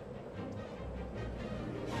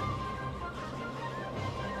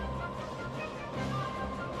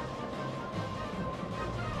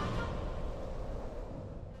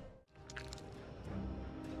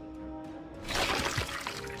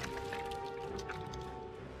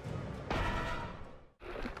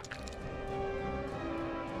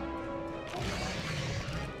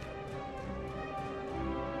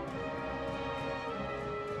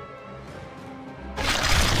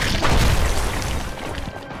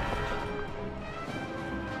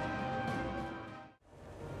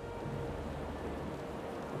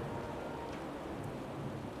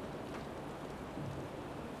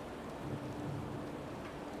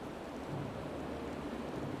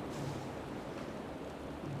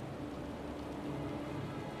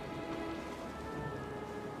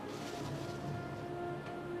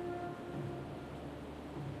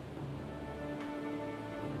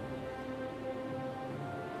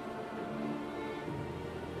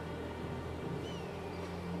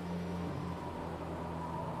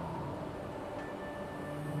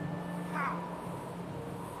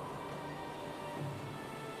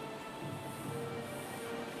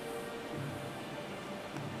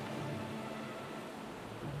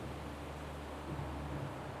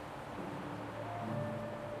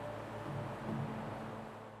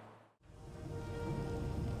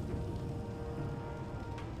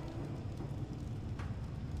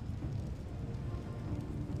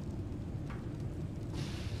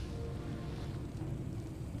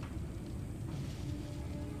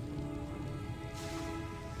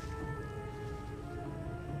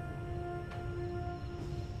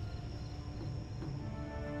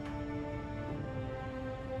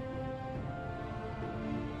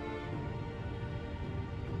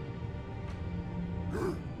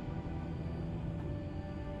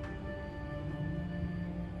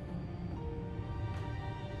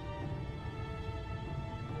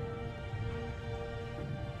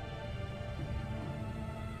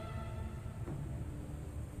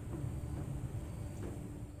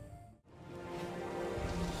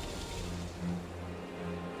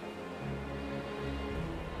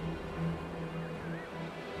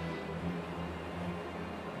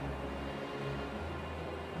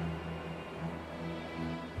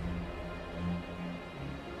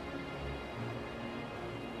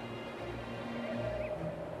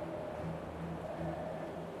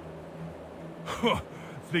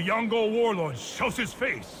 The Yongo warlord shows his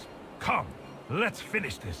face. Come, let's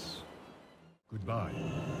finish this. Goodbye.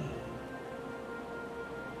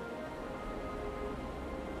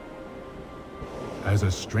 As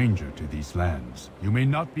a stranger to these lands, you may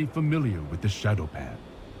not be familiar with the Shadowpan.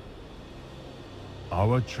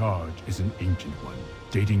 Our charge is an ancient one,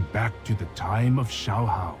 dating back to the time of Xiao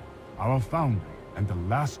Hao, our founder and the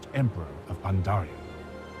last emperor of Pandaria.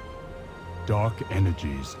 Dark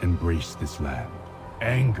energies embrace this land.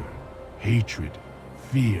 Anger, hatred,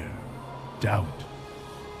 fear, doubt.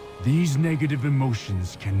 These negative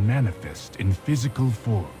emotions can manifest in physical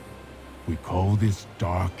form. We call this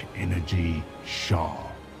dark energy Sha.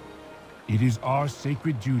 It is our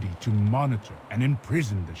sacred duty to monitor and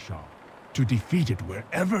imprison the Sha, to defeat it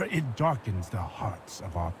wherever it darkens the hearts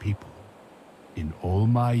of our people. In all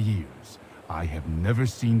my years, I have never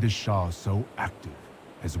seen the Sha so active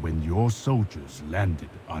as when your soldiers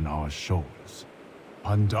landed on our shores.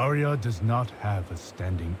 Pandaria does not have a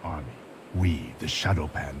standing army. We, the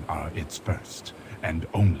Shadowpan, are its first and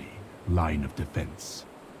only line of defense.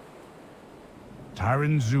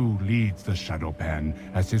 Tyron Zu leads the Shadowpan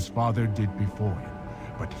as his father did before him,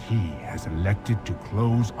 but he has elected to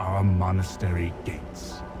close our monastery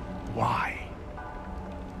gates. Why?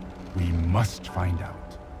 We must find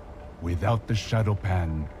out. Without the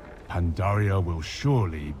Shadowpan, Pandaria will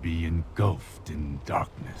surely be engulfed in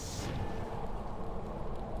darkness.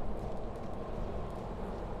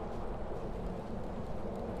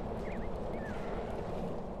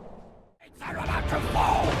 They're about to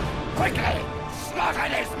fall! Quickly! Slaughter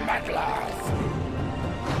these meddlers!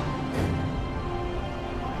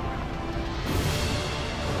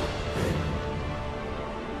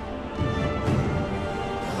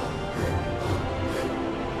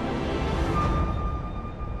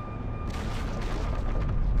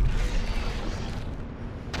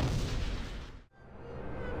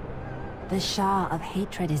 The Shah of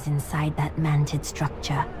Hatred is inside that mantid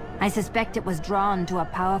structure. I suspect it was drawn to a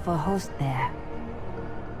powerful host there.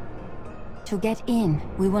 To get in,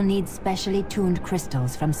 we will need specially tuned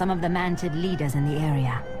crystals from some of the mantid leaders in the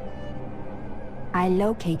area. I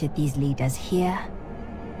located these leaders here,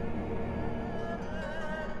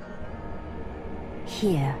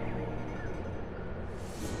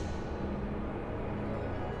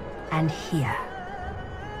 and here.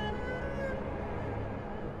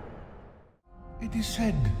 It is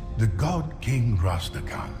said the god King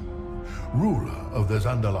Rastakhan, ruler of the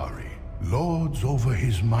Zandalari, lords over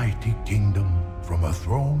his mighty kingdom from a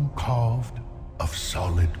throne carved of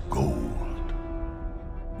solid gold.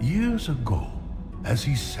 Years ago, as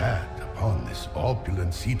he sat upon this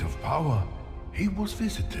opulent seat of power, he was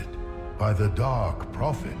visited by the dark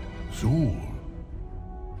prophet Zul.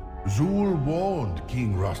 Zul warned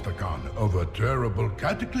King Rastakhan of a terrible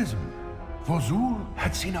cataclysm, for Zul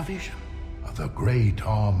had seen a vision of the great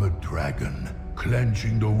armored dragon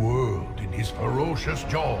clenching the world in his ferocious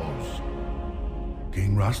jaws.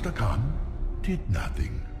 King Rastakhan did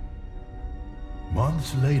nothing.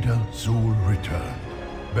 Months later, Zul returned,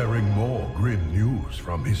 bearing more grim news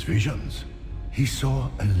from his visions. He saw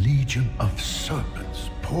a legion of serpents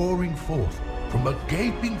pouring forth from a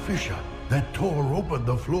gaping fissure that tore open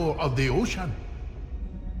the floor of the ocean.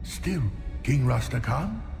 Still, King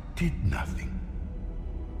Rastakhan did nothing.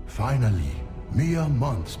 Finally, mere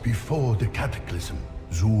months before the cataclysm,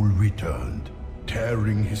 Zul returned,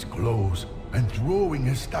 tearing his clothes and throwing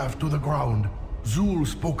his staff to the ground. Zul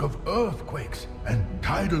spoke of earthquakes and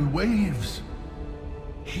tidal waves.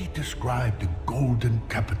 He described the golden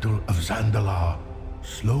capital of Zandalar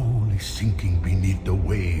slowly sinking beneath the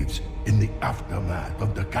waves in the aftermath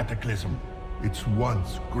of the cataclysm, its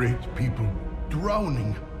once great people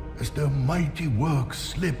drowning as their mighty work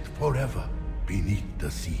slipped forever beneath the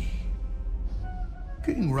sea.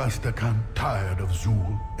 King Rastakhan tired of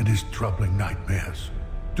Zul and his troubling nightmares.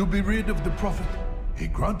 To be rid of the prophet, he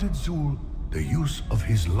granted Zul the use of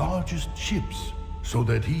his largest ships, so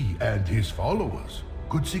that he and his followers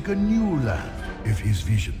could seek a new land if his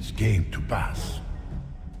visions came to pass.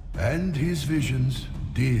 And his visions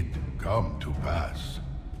did come to pass.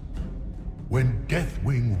 When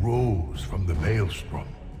Deathwing rose from the maelstrom,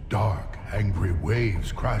 dark, angry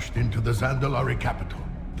waves crashed into the Zandalari capital.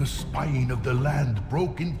 The spine of the land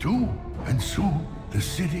broke in two, and soon the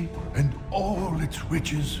city and all its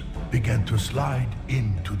riches began to slide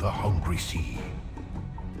into the hungry sea.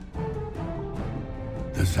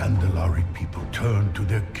 The Zandalari people turned to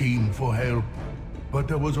their king for help, but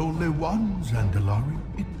there was only one Zandalari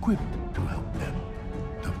equipped to help them,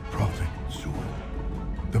 the Prophet Zul.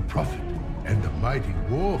 The Prophet and the mighty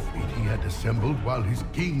war fleet he had assembled while his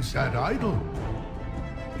king sat idle.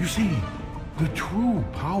 You see, the true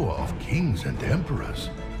power of kings and emperors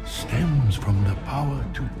stems from the power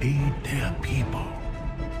to aid their people.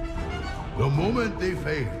 The moment they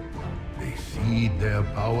fail, they cede their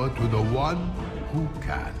power to the one who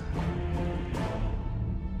can.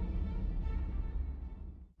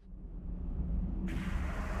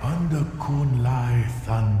 Under Kunlai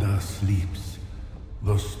thunder sleeps.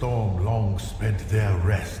 The storm long spent their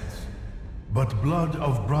rests. But blood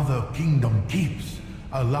of brother kingdom keeps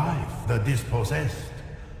alive the dispossessed.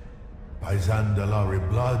 By Zandalari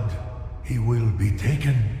blood, he will be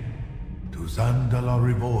taken. To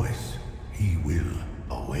Zandalari voice, he will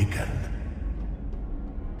awaken.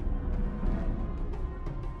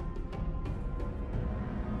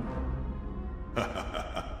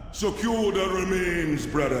 Secure the remains,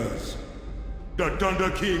 brothers. The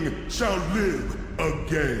Thunder King shall live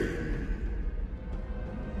again.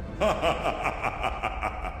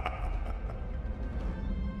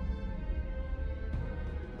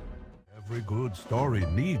 Every good story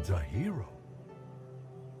needs a hero.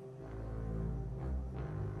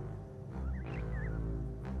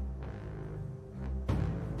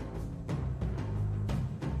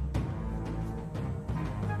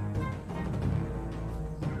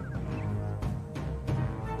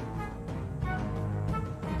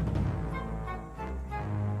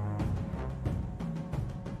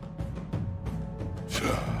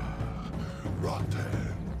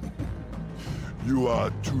 You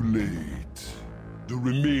are too late. The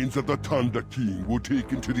remains of the Thunder King were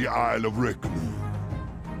taken to the Isle of Reckoning.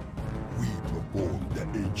 We performed the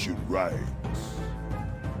ancient rites.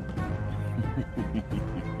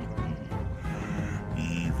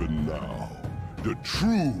 Even now, the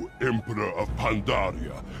true Emperor of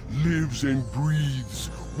Pandaria lives and breathes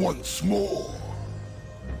once more.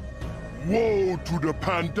 Woe to the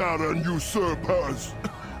Pandaren usurpers!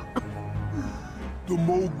 The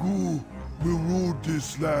Mogul will rule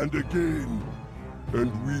this land again,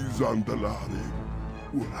 and we Zandalari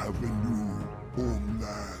will have a new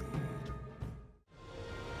homeland.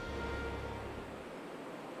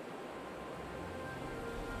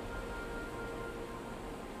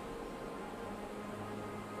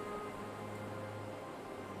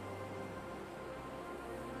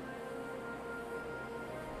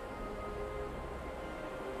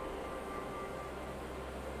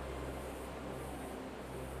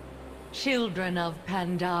 Children of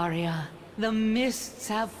Pandaria, the mists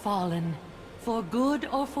have fallen. For good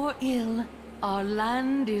or for ill, our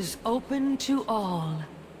land is open to all.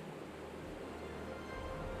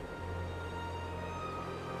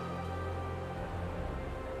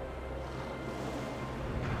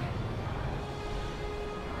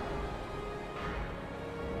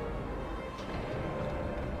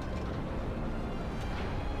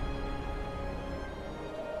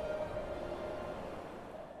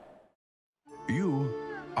 You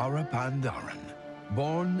are a Pandaren,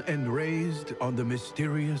 born and raised on the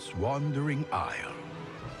mysterious Wandering Isle.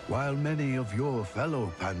 While many of your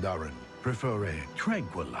fellow Pandaren prefer a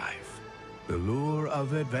tranquil life, the lure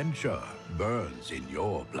of adventure burns in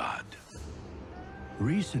your blood.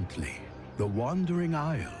 Recently, the Wandering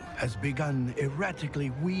Isle has begun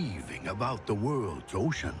erratically weaving about the world's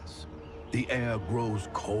oceans. The air grows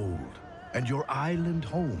cold, and your island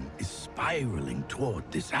home is spiraling toward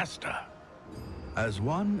disaster. As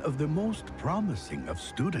one of the most promising of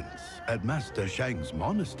students at Master Shang's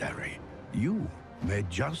monastery, you may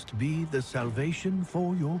just be the salvation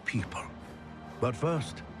for your people. But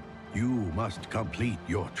first, you must complete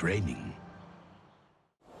your training.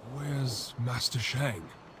 Where's Master Shang?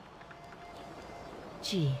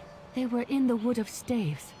 Gee, they were in the Wood of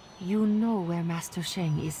Staves. You know where Master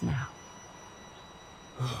Shang is now.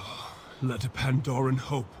 Let a Pandaran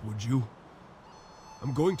hope, would you?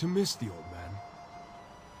 I'm going to miss the old man.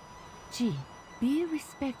 Gee, be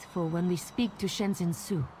respectful when we speak to Shenzhen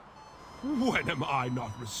Su. When am I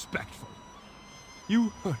not respectful? You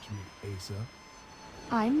hurt me, Asa.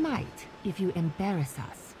 I might, if you embarrass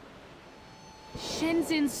us.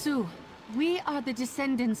 Shenzhen Su, we are the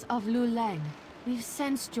descendants of Lu Lang. We've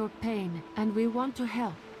sensed your pain, and we want to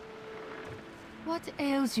help. What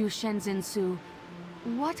ails you, Shenzhen Su?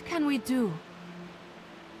 What can we do?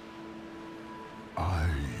 I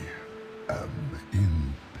am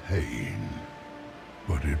in pain,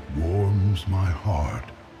 but it warms my heart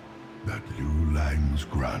that Lu Lang's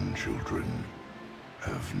grandchildren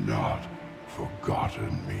have not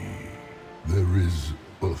forgotten me. There is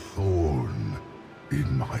a thorn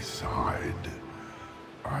in my side.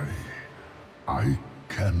 I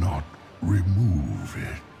cannot remove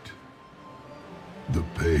it. The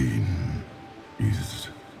pain is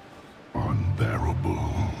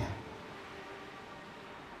unbearable.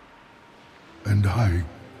 And I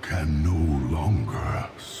can no longer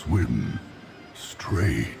swim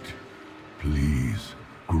straight. Please,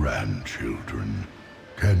 grandchildren,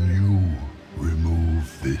 can you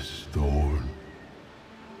remove this thorn?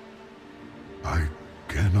 I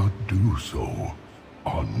cannot do so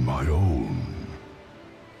on my own.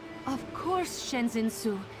 Of course, Shenzhen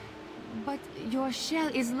Su. But your shell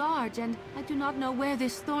is large, and I do not know where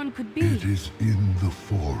this thorn could be. It is in the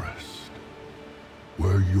forest,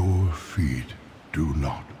 where your feet do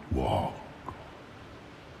not walk.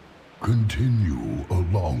 Continue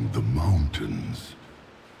along the mountains,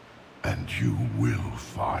 and you will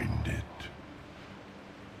find it.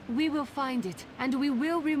 We will find it, and we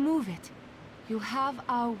will remove it. You have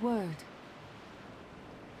our word.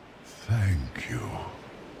 Thank you,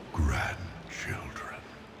 grandchildren.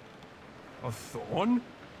 A thorn?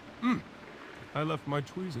 I left my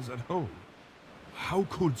tweezers at home. How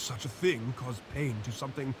could such a thing cause pain to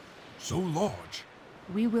something so large?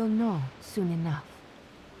 We will know soon enough.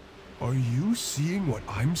 Are you seeing what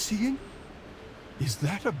I'm seeing? Is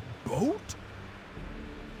that a boat?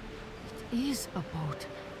 It is a boat.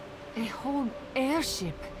 A whole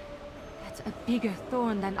airship. That's a bigger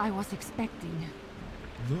thorn than I was expecting.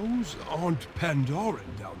 Those aren't Pandaren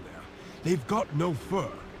down there. They've got no fur.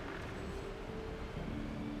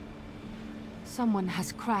 Someone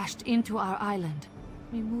has crashed into our island.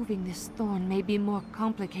 Removing this thorn may be more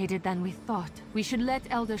complicated than we thought. We should let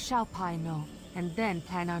Elder Xiaopai know, and then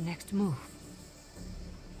plan our next move.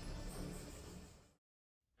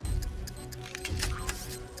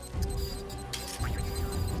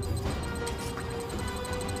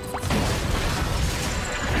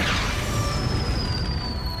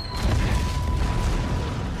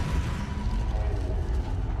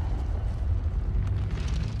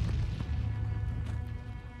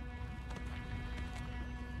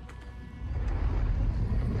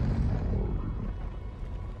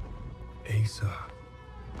 Asa.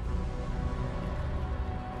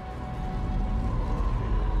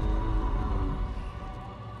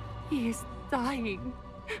 He is dying.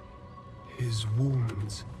 His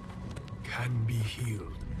wounds can be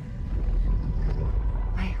healed.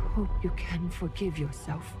 I hope you can forgive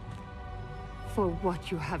yourself for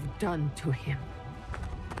what you have done to him.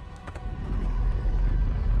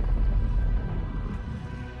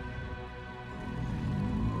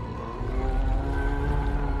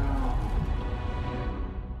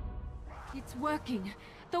 It's working.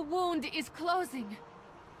 The wound is closing.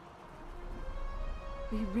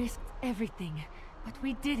 We risked everything, but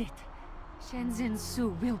we did it. Shenzhen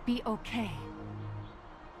Su will be okay.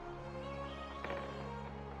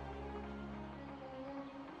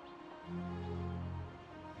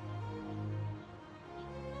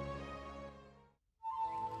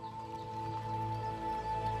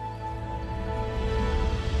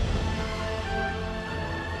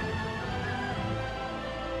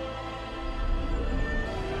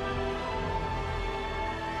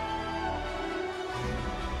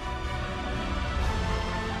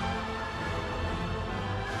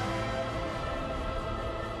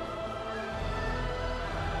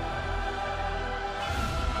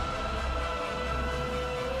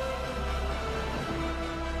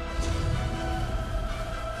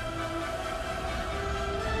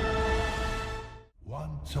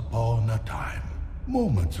 Once upon a time,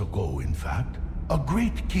 moments ago in fact, a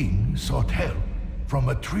great king sought help from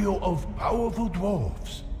a trio of powerful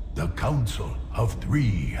dwarves, the Council of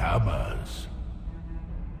Three Hammers.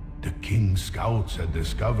 The king's scouts had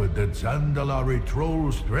discovered that Zandalari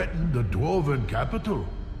trolls threatened the dwarven capital.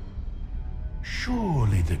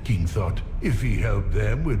 Surely, the king thought, if he helped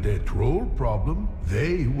them with their troll problem,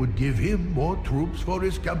 they would give him more troops for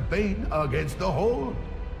his campaign against the Horde.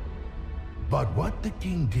 But what the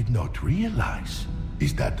king did not realize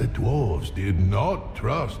is that the dwarves did not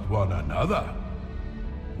trust one another.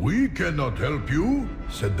 "We cannot help you,"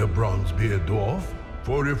 said the Bronzebeard dwarf,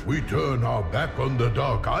 "for if we turn our back on the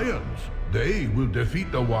Dark Irons, they will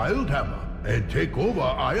defeat the Wildhammer and take over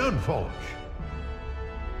Ironforge."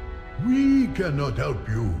 "We cannot help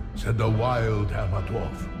you," said the Wildhammer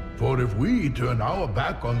dwarf, "for if we turn our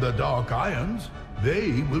back on the Dark Irons,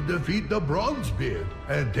 they will defeat the Bronzebeard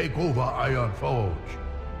and take over Ironforge."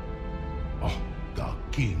 Oh, the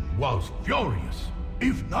king was furious.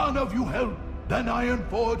 "If none of you help, then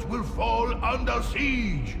Ironforge will fall under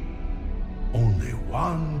siege." Only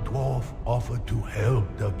one dwarf offered to help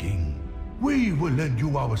the king. "We will lend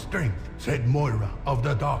you our strength," said Moira of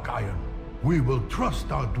the Dark Iron. "We will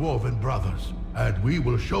trust our dwarven brothers, and we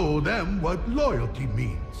will show them what loyalty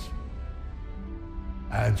means."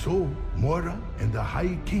 And so, Moira and the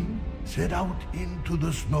High King set out into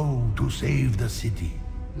the snow to save the city.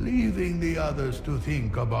 leaving the others to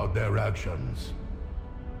think about their actions.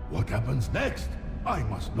 What happens next? I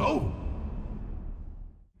must know.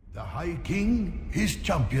 The High King, his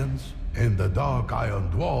champions, and the Dark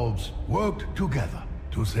Iron Dwarves worked together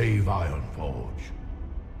to save Ironforge.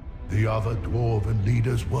 The other dwarven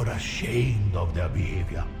leaders were ashamed of their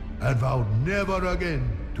behavior and vowed never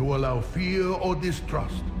again to allow fear or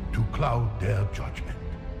distrust to cloud their judgment.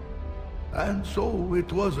 And so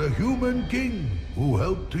it was a human king who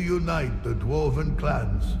helped to unite the dwarven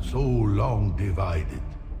clans so long divided.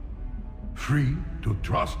 Free to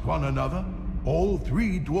trust one another, all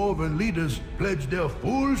three dwarven leaders pledged their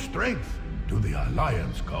full strength to the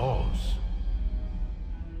Alliance cause.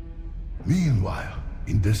 Meanwhile,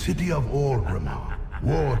 in the city of Orgrimmar,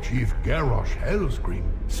 Warchief Garrosh Hellscream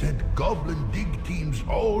sent goblin dig teams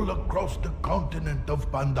all across the continent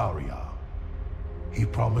of Pandaria. He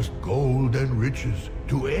promised gold and riches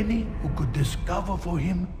to any who could discover for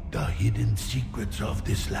him the hidden secrets of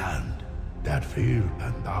this land that filled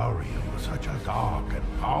Pandaria with such a dark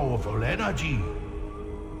and powerful energy.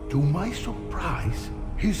 To my surprise,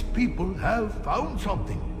 his people have found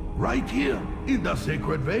something right here in the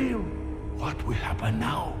Sacred Vale. What will happen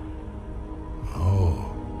now?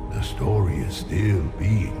 Oh, the story is still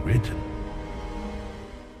being written.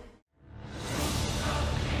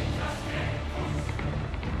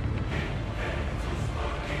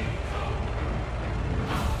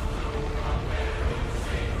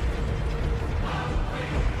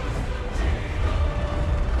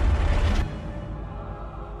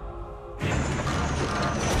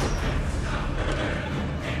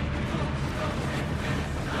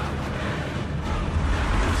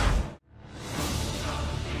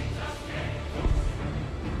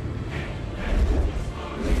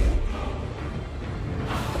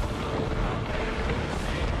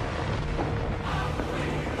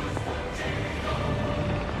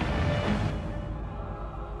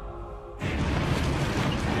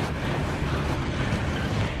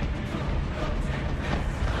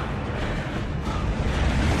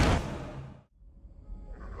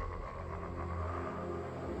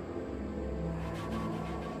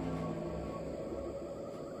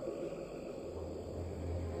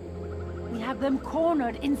 Them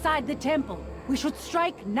cornered inside the temple. We should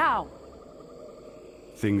strike now.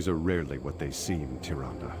 Things are rarely what they seem,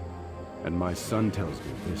 Tyrande. And my son tells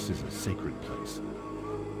me this is a sacred place.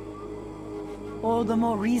 All the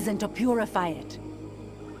more reason to purify it.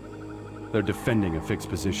 They're defending a fixed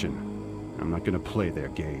position. I'm not gonna play their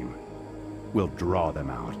game. We'll draw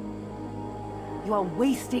them out. You are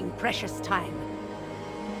wasting precious time.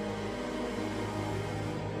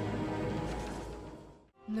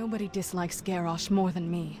 Nobody dislikes Garrosh more than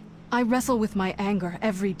me. I wrestle with my anger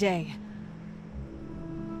every day.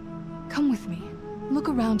 Come with me. Look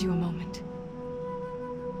around you a moment.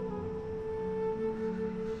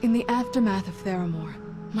 In the aftermath of Theramore,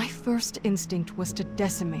 my first instinct was to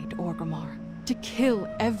decimate Orgrimmar. To kill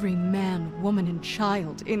every man, woman, and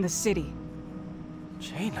child in the city.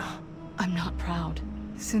 Jaina. I'm not proud.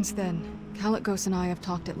 Since then, Kalikos and I have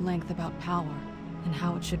talked at length about power and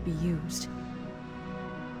how it should be used.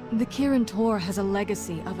 The Kirin Tor has a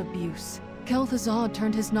legacy of abuse. Kel'Thuzad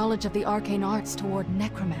turned his knowledge of the arcane arts toward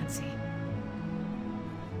necromancy.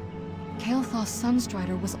 Kael'thas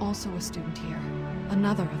Sunstrider was also a student here,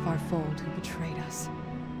 another of our fold who betrayed us.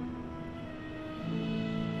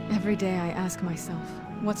 Every day I ask myself,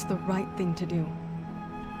 what's the right thing to do?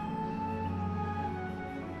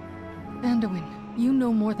 Anduin, you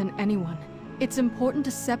know more than anyone. It's important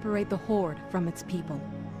to separate the Horde from its people.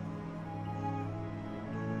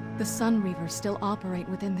 The Sun Reavers still operate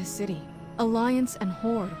within this city. Alliance and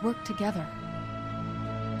Horde work together.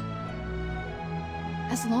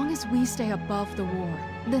 As long as we stay above the war,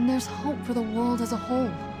 then there's hope for the world as a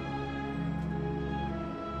whole.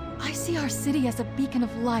 I see our city as a beacon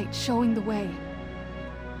of light showing the way.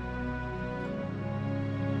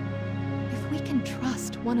 If we can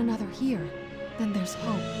trust one another here, then there's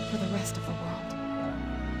hope for the rest of the world.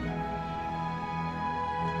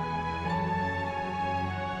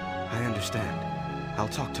 I understand. I'll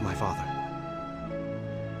talk to my father.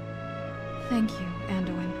 Thank you,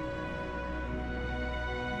 Anduin.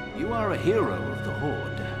 You are a hero of the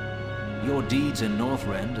Horde. Your deeds in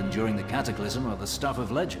Northrend and during the Cataclysm are the stuff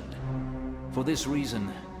of legend. For this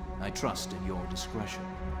reason, I trust in your discretion.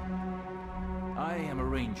 I am a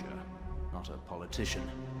ranger, not a politician.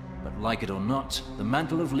 But like it or not, the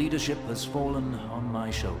mantle of leadership has fallen on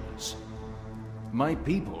my shoulders. My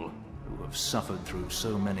people, who have suffered through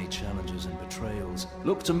so many challenges and betrayals,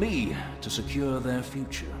 look to me to secure their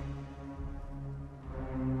future.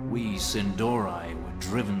 We Sindori were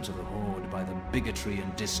driven to the Horde by the bigotry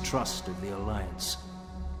and distrust of the Alliance.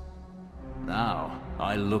 Now,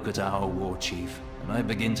 I look at our Warchief, and I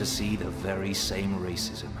begin to see the very same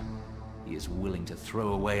racism. He is willing to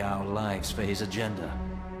throw away our lives for his agenda.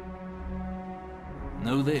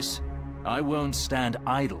 Know this, I won't stand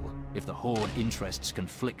idle if the Horde interests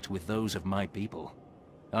conflict with those of my people.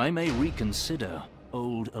 I may reconsider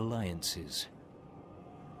old alliances.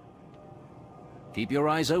 Keep your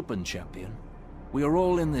eyes open, champion. We are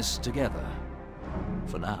all in this together.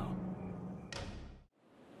 For now.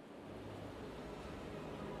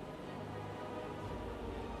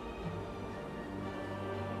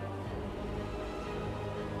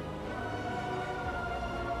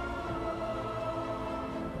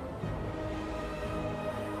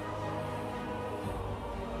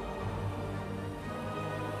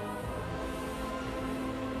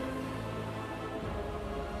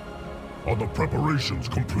 Are the preparations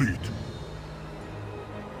complete?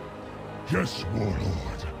 Yes,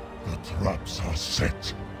 Warlord. The traps are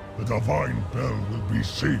set. The Divine Bell will be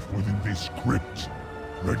safe within this crypt,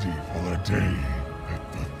 ready for the day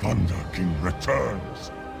that the Thunder King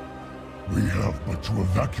returns. We have but to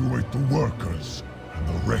evacuate the workers and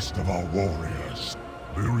the rest of our warriors.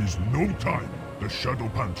 There is no time. The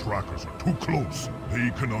Shadowpan trackers are too close. They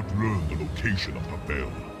cannot learn the location of the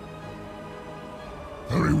bell.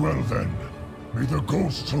 Very well then. May the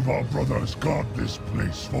ghosts of our brothers guard this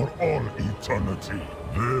place for all eternity.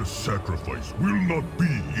 Their sacrifice will not be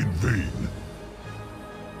in vain.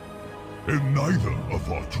 And neither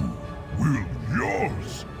of our two will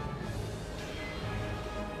yours.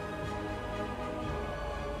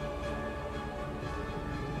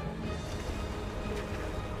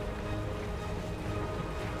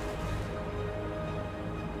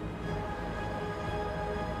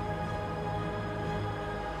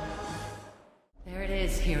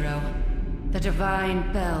 Hero. The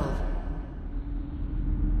Divine Bell.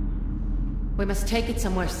 We must take it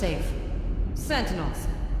somewhere safe. Sentinels,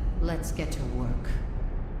 let's get to work.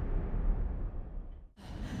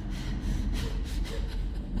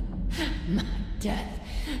 My death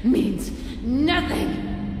means nothing.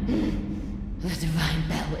 The Divine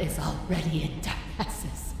Bell is already in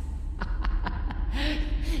Tarassus.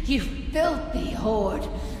 You filthy horde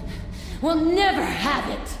will never have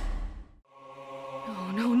it.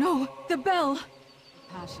 No, no, the bell!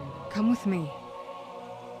 Passion, come with me.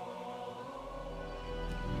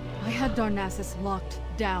 I had Darnassus locked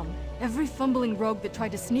down. Every fumbling rogue that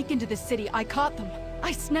tried to sneak into the city, I caught them.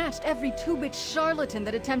 I snatched every two-bit charlatan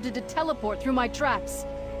that attempted to teleport through my traps.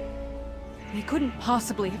 They couldn't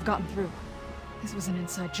possibly have gotten through. This was an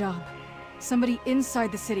inside job. Somebody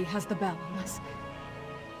inside the city has the bell, unless...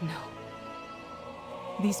 No.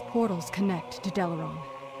 These portals connect to Delaron.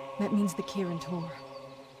 That means the Kirin Tor.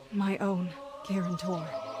 My own Kirin Tor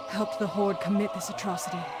helped the Horde commit this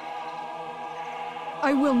atrocity.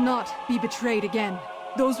 I will not be betrayed again.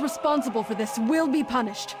 Those responsible for this will be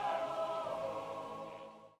punished.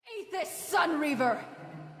 Aethys Sunreaver!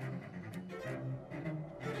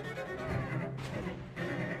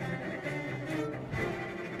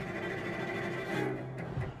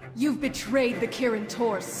 You've betrayed the Kirin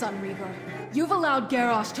Tor, Sunreaver. You've allowed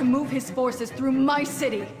Garrosh to move his forces through my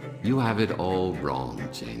city. You have it all wrong,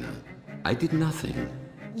 Jaina. I did nothing.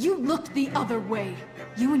 You looked the other way.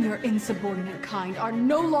 You and your insubordinate kind are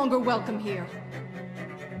no longer welcome here.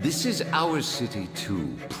 This is our city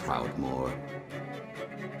too, Proudmoore.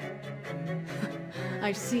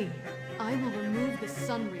 I see. I will remove the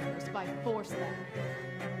Sunreavers by force then.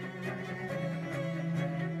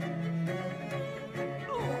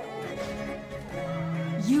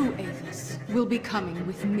 You, Aethys, will be coming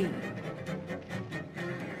with me.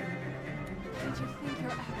 Did you think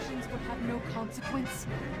your actions would have no consequence?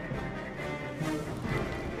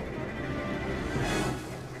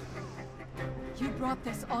 You brought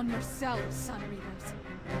this on yourselves, Sunreavers.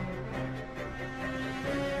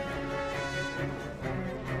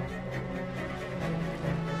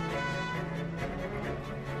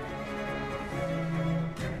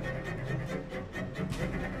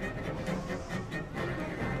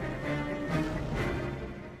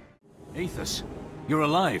 Aethys, you're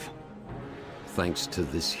alive. Thanks to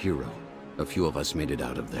this hero, a few of us made it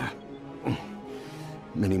out of there.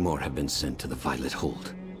 Many more have been sent to the Violet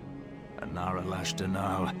Hold. Anara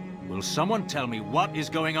Lashtanal, will someone tell me what is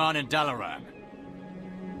going on in Dalaran?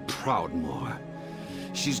 Proudmoore.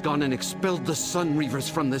 She's gone and expelled the Sunreavers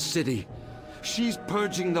from the city. She's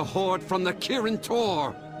purging the Horde from the Kirin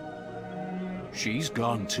Tor. She's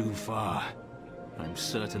gone too far. I'm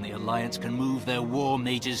certain the Alliance can move their war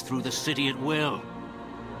mages through the city at will.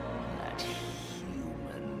 That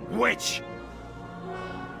human witch!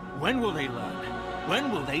 When will they learn?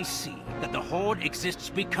 When will they see that the Horde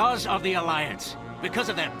exists because of the Alliance? Because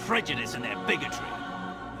of their prejudice and their bigotry?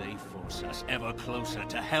 They force us ever closer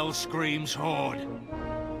to Hellscream's Horde.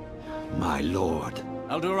 My lord.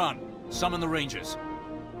 Alduran, summon the Rangers.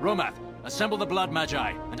 Romath, assemble the Blood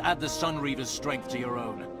Magi and add the Sun Reaver's strength to your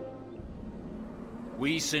own.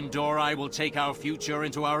 We Sin'dorei will take our future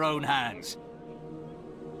into our own hands.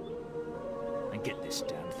 And get this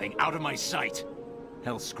damn thing out of my sight.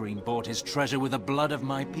 Hellscream bought his treasure with the blood of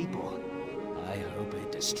my people. I hope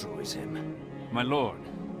it destroys him. My lord,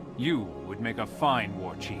 you would make a fine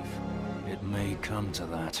war chief. It may come to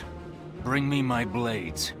that. Bring me my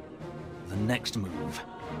blades. The next move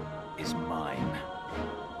is mine.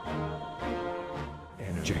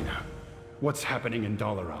 Jaina, what's happening in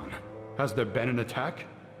Dalaran? Has there been an attack?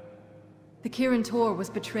 The Kirin Tor was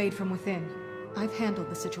betrayed from within. I've handled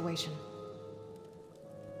the situation.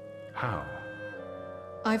 How?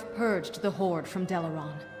 I've purged the Horde from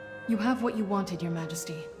Dalaran. You have what you wanted, Your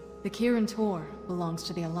Majesty. The Kirin Tor belongs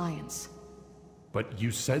to the Alliance. But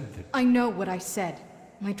you said that... I know what I said.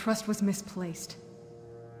 My trust was misplaced.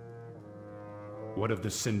 What of the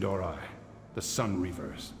Sin'dorei? The Sun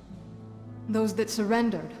Reavers? Those that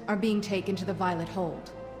surrendered are being taken to the Violet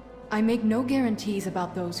Hold. I make no guarantees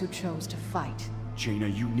about those who chose to fight. Jaina,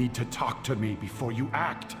 you need to talk to me before you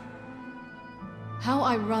act. How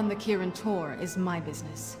I run the Kirin Tor is my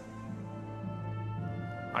business.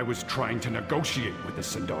 I was trying to negotiate with the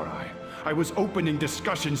Sin'dorei. I was opening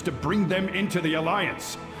discussions to bring them into the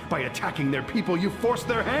Alliance. By attacking their people, you forced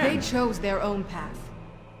their hand. They chose their own path.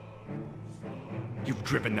 You've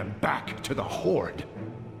driven them back to the Horde.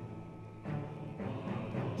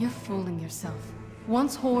 You're fooling yourself.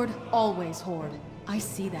 Once Horde, always Horde. I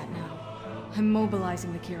see that now. I'm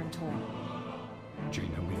mobilizing the Kirin Tor.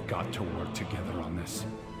 Jaina, we've got to work together on this.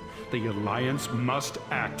 The Alliance must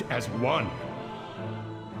act as one.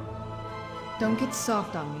 Don't get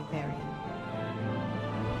soft on me, Varian.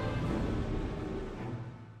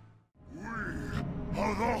 We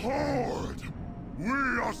are the Horde! We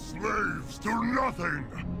are slaves to nothing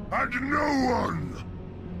and no one!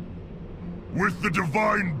 With the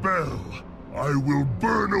Divine Bell, I will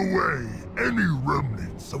burn away any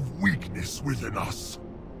remnants of weakness within us.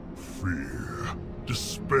 Fear,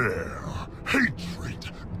 despair,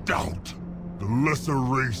 hatred, doubt. The lesser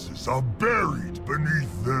races are buried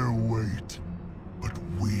beneath their weight. But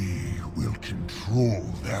we will control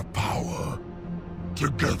their power.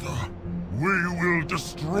 Together, we will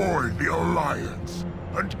destroy the Alliance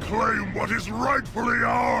and claim what is rightfully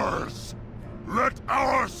ours. Let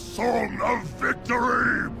our song of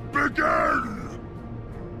victory begin!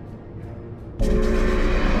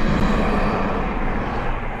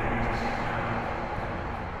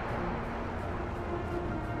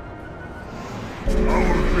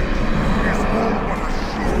 Our victory is all but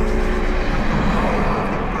assured. With the power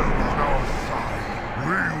of the bell on our side,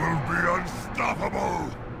 we will be unstoppable!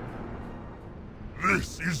 This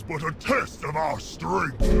is but a test of our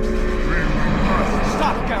strength. We will pass.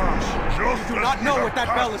 Stop, Garrosh! Just You do not know what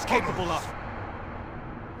that bell is capable of.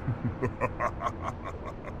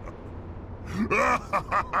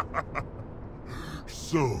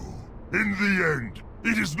 So, in the end,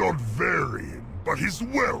 it is not Varian, but his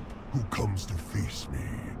whelp who comes to face me.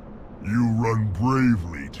 You run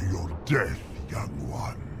bravely to your death, young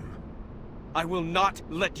one. I will not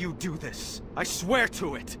let you do this. I swear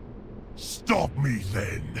to it. Stop me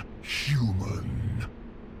then, human.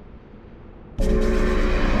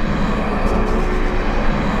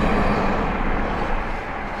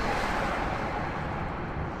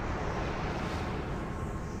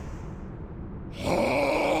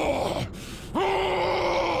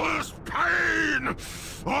 This pain!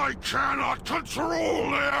 I cannot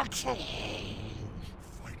control it!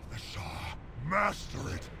 Fight the Shah. Master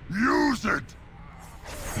it. Use it!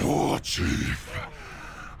 Warchief.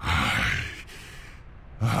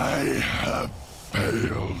 I have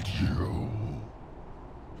failed you.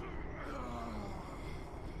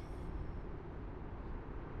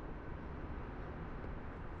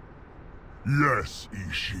 Yes,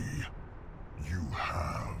 Ishi, you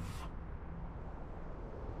have.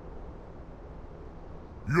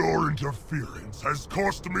 Your interference has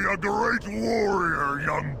cost me a great warrior,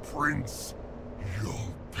 young prince.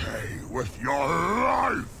 You'll pay with your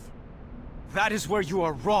life! That is where you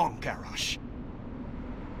are wrong, Garrosh.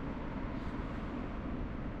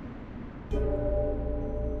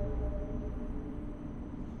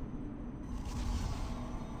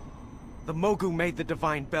 The Mogu made the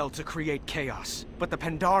Divine Bell to create chaos, but the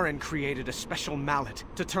Pandaren created a special mallet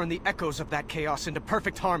to turn the echoes of that chaos into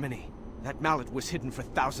perfect harmony. That mallet was hidden for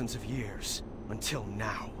thousands of years, until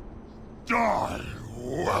now. Die,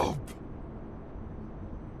 whelp!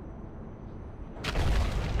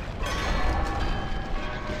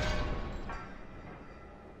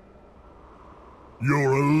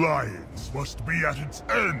 Your alliance must be at its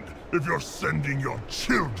end if you're sending your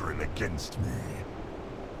children against me.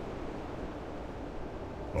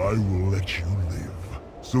 I will let you live,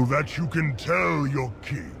 so that you can tell your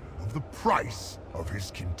king of the price of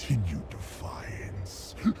his continued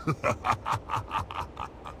defiance.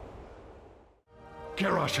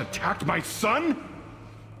 Garrosh attacked my son?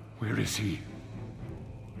 Where is he?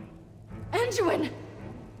 Anduin!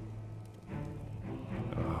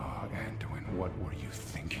 Oh, Anduin, what were you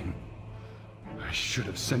thinking? I should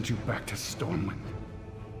have sent you back to Stormwind.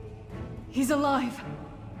 He's alive,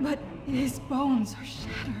 but his bones are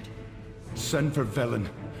shattered. Send for Velen.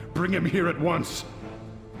 Bring him here at once.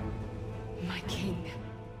 My king,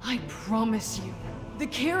 I promise you, the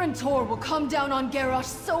Kirin Tor will come down on Garrosh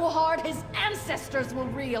so hard his ancestors will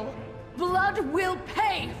reel. Blood will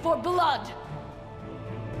pay for blood!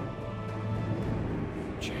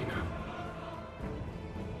 Jaina.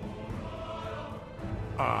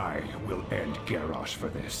 I will end Garrosh for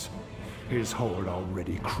this. His horde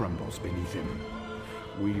already crumbles beneath him.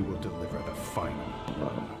 We will deliver the final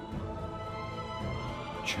blow.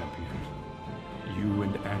 Champion, you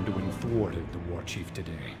and Anduin thwarted the Warchief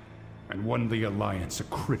today, and won the Alliance a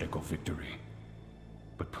critical victory.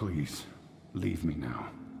 But please, leave me now.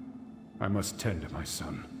 I must tend to my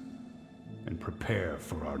son, and prepare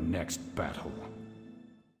for our next battle.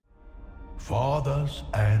 Fathers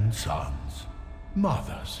and sons,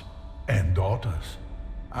 mothers and daughters.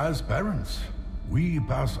 As parents, we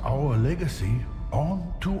pass our legacy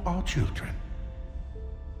on to our children.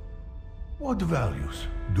 What values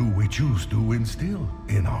do we choose to instill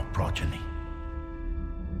in our progeny?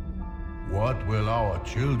 What will our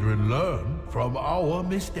children learn from our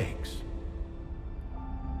mistakes?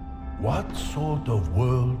 What sort of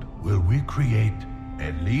world will we create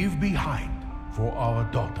and leave behind for our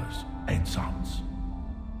daughters and sons?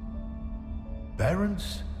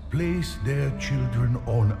 Parents place their children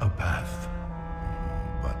on a path,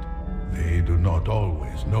 but they do not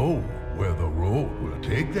always know where the road will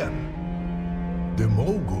take them. The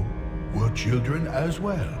Mogu were children as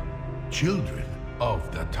well, children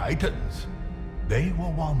of the Titans. They were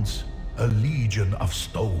once a legion of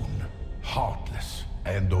stone, heartless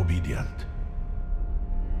and obedient.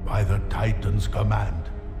 By the Titans' command,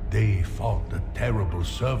 they fought the terrible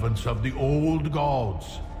servants of the old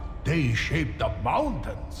gods. They shaped the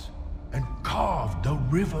mountains and carved the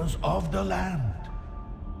rivers of the land.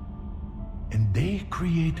 And they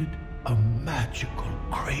created a magical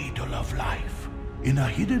cradle of life in a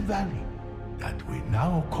hidden valley that we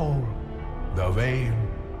now call the Vale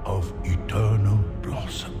of Eternal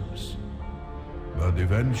Blossoms. But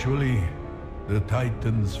eventually, the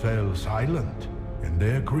Titans fell silent, and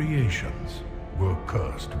their creations were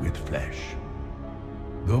cursed with flesh.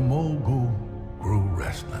 The Mogu grew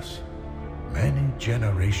restless. Many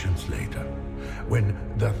generations later, when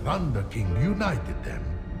the Thunder King united them,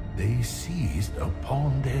 they seized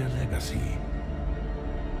upon their legacy.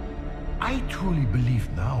 I truly believe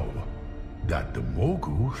now that the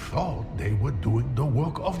Mogu thought they were doing the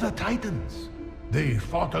work of the Titans. They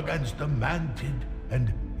fought against the Mantid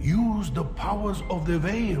and used the powers of the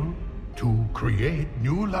Veil to create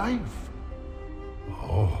new life.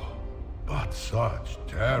 Oh, but such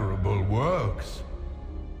terrible works.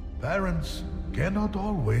 Parents cannot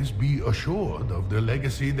always be assured of the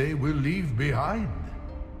legacy they will leave behind.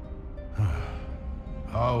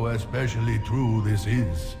 How especially true this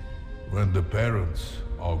is when the parents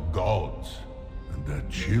are gods and the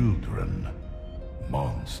children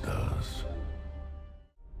monsters.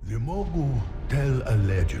 The Mogu tell a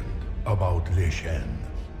legend about Leshen,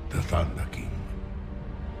 the Thunder King.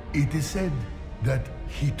 It is said that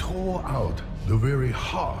he tore out the very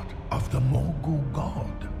heart of the Mogu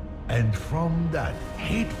god, and from that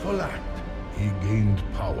hateful act, he gained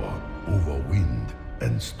power over wind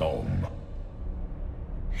and storm.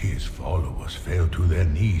 His followers fell to their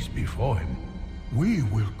knees before him. "We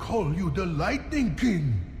will call you the Lightning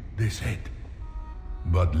King," they said.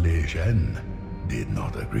 But Leshen did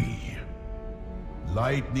not agree.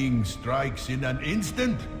 "Lightning strikes in an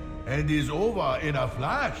instant and is over in a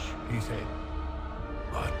flash," he said.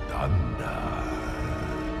 "But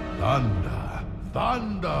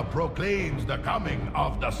thunder proclaims the coming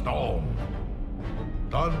of the storm.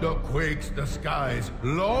 Thunder quakes the skies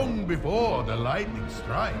long before the lightning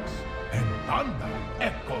strikes, and thunder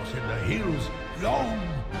echoes in the hills long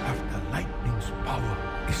after lightning's power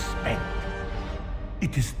is spent.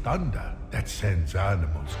 It is thunder that sends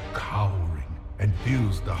animals cowering and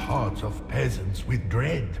fills the hearts of peasants with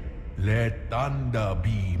dread. Let thunder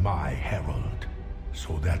be my herald,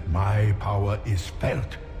 so that my power is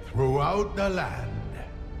felt throughout the land.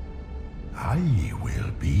 I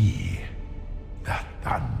will be the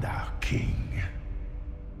Thunder King.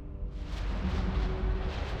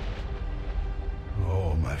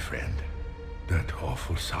 Oh, my friend, that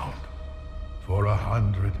awful sound. For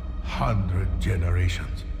 100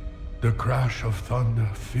 generations, the crash of thunder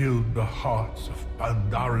filled the hearts of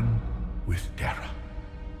Pandaren with terror.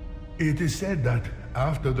 It is said that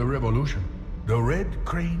after the revolution, the Red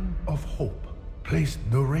Crane of Hope placed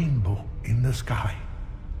the rainbow in the sky,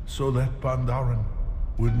 so that Pandaren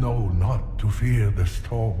would know not to fear the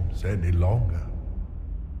storms any longer.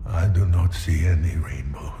 I do not see any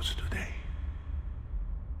rainbows today.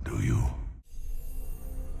 Do you?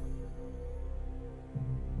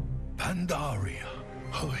 Pandaria,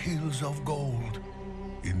 her hills of gold,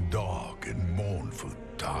 in dark and mournful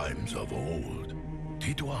times of old,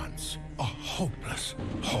 did once a hopeless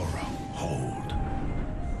horror hold.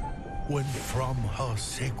 When from her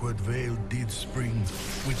sacred veil did spring,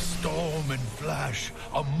 with storm and flash,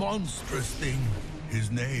 a monstrous thing, his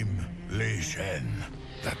name Lei Shen,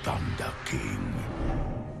 the Thunder King.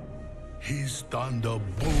 His thunder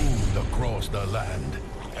boomed across the land,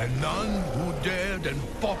 and none who dared and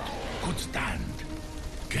fought could stand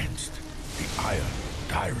against the Iron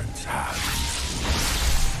Tyrant's hands.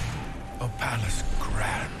 A palace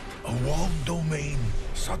grand, a walled domain,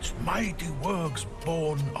 such mighty works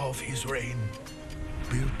born of his reign,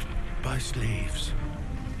 built by slaves,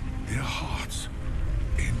 their hearts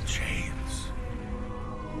in chains.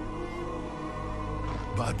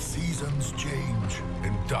 But seasons change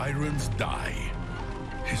and tyrants die,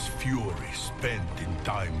 his fury spent in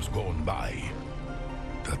times gone by.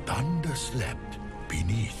 The thunder slept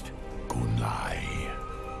beneath Kunlai.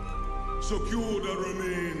 Secure the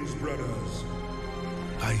remains, brothers.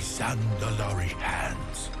 By Zandalari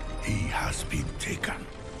hands, he has been taken.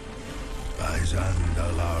 By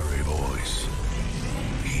Zandalari voice,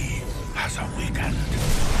 he has awakened.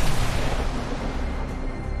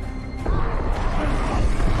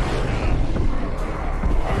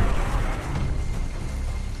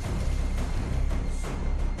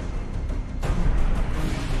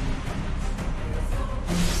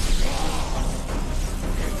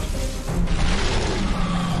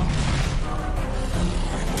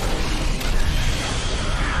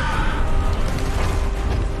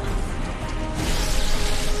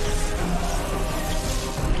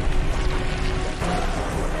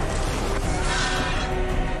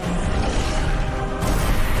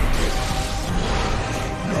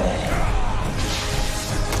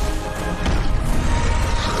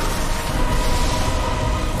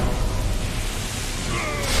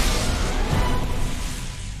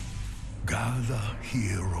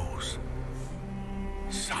 Heroes,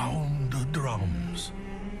 sound the drums.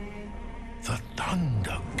 The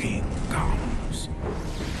Thunder King comes.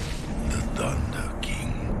 The Thunder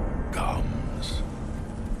King comes.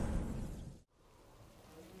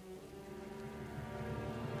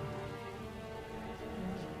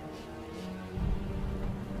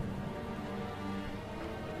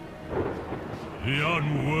 The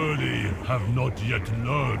unworthy have not yet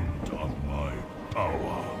learned of my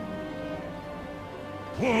power.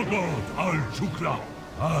 Warlord Al-Chukla,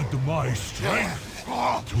 add my strength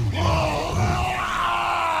to yours.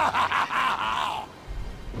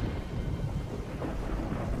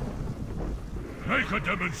 Make a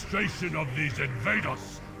demonstration of these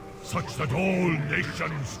invaders, such that all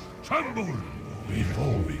nations tremble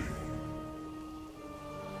before me.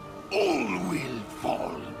 All will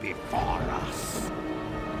fall before us.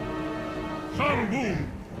 Sambu,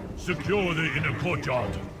 secure the inner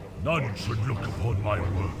courtyard. None should look upon my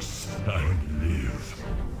works and live.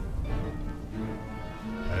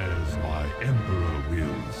 As my Emperor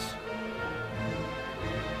wills.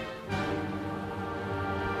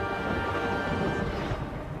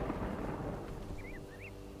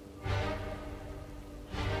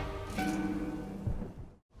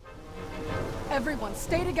 Everyone,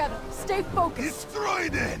 stay together. Stay focused. Destroy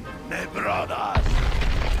them, my brothers.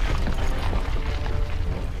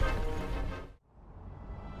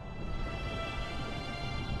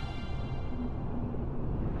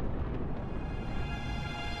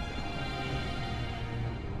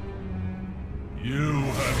 You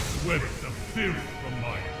have swept the filth from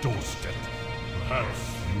my doorstep. Perhaps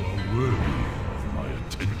you are worthy of my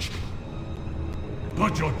attention.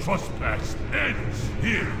 But your trespass ends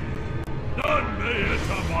here. None may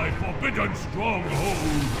enter my forbidden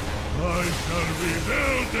stronghold. I shall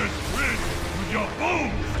rebuild this bridge with your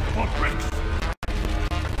bones for bricks.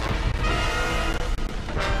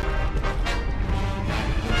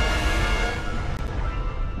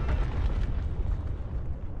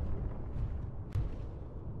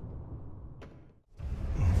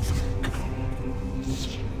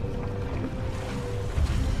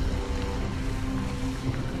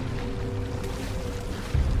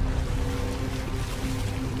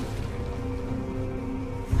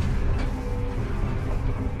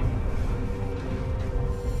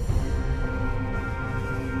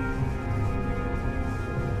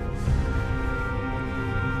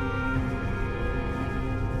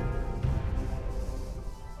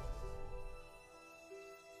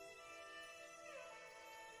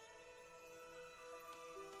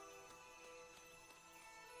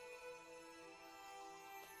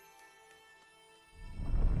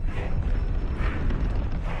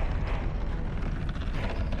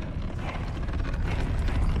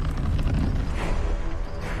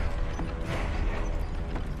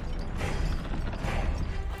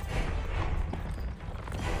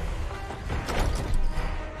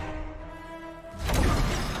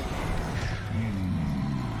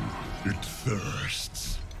 It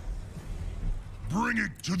thirsts. Bring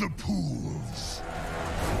it to the pools.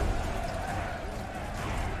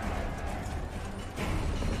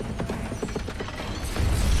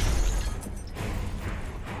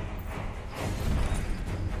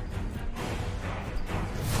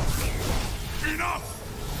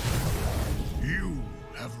 Enough! You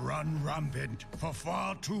have run rampant for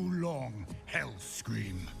far too long,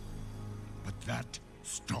 Hellscream. But that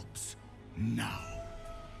stops now.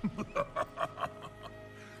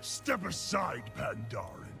 Step aside,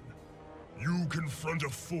 Pandaren. You confront a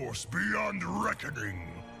force beyond reckoning.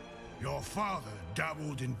 Your father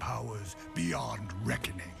dabbled in powers beyond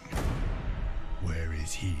reckoning. Where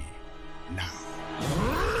is he now?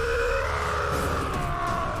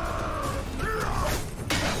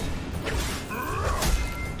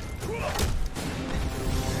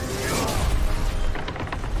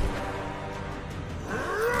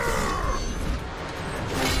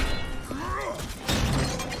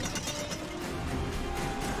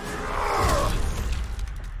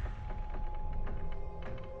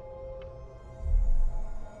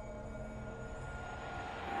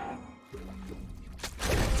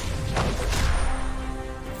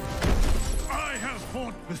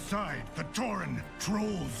 Beside the Tauren,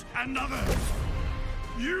 trolls, and others.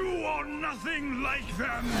 You are nothing like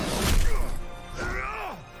them!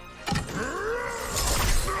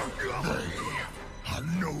 They are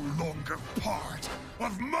no longer part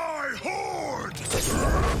of my horde!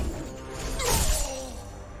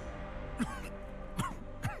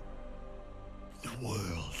 The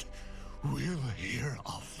world will hear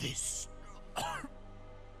of this.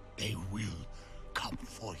 They will come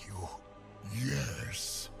for you.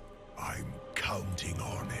 Yes, I'm counting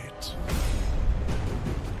on it.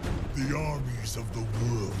 The armies of the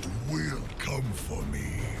world will come for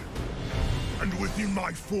me. And within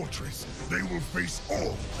my fortress, they will face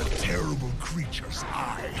all the terrible creatures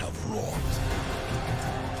I have wrought.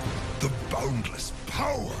 The boundless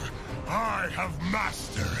power I have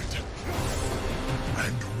mastered.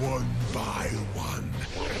 And one by one,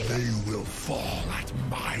 they will fall at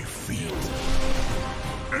my feet.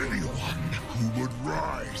 Anyone who would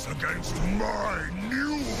rise against my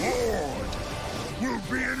new horde will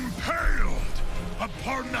be impaled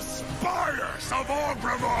upon the spires of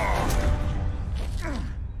Orgrimmar!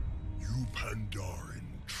 You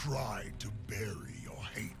Pandaren tried to bury your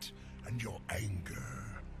hate and your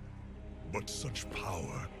anger. But such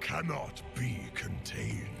power cannot be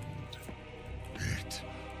contained. It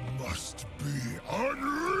must be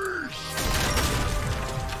unleashed!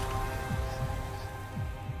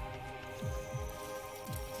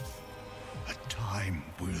 A time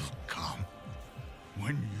will come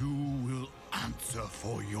when you will answer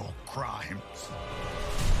for your crimes.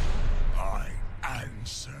 I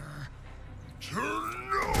answer to no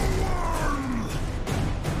one!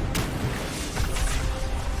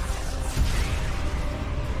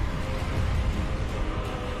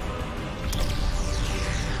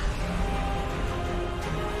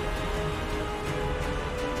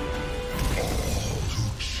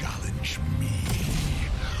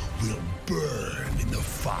 Burn in the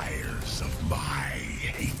fires of my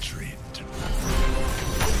hatred.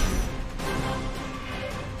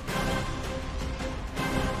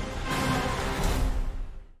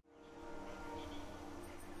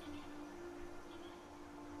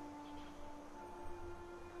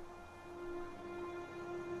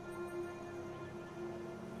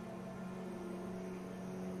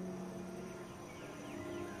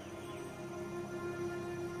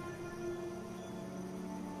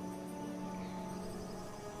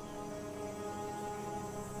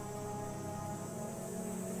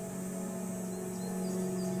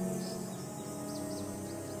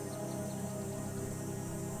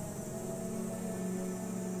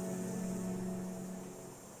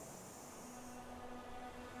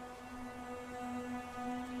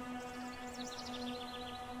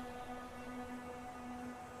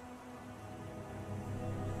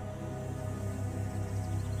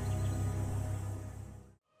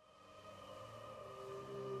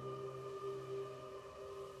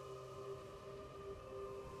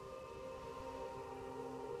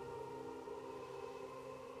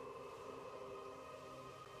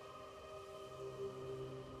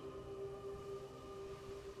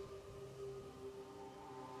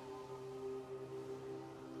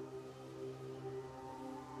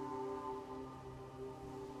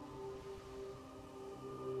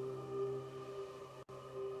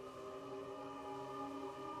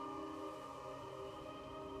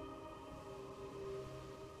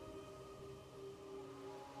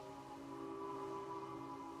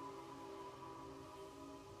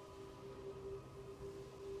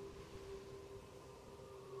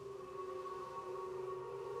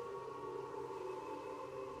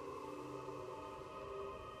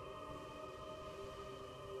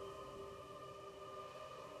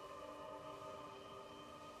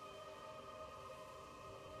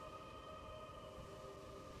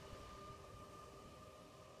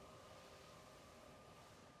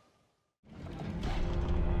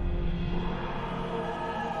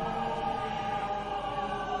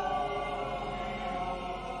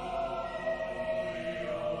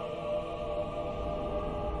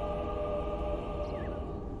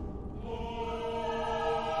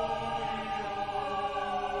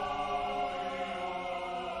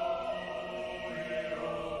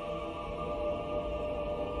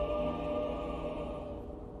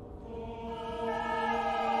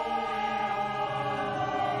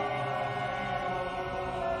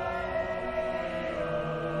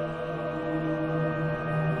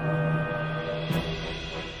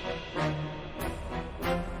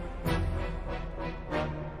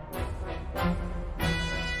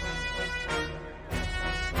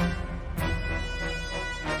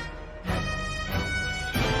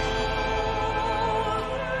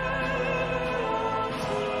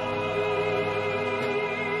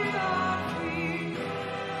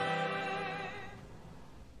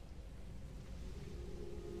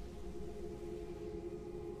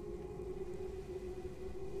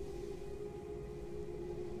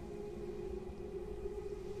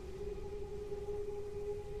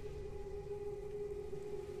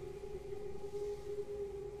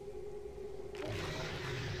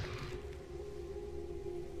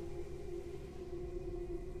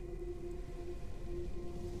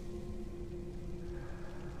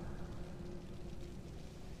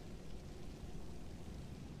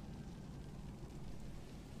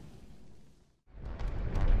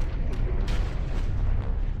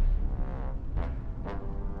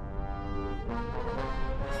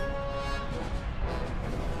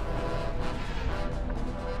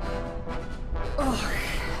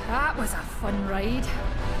 bride.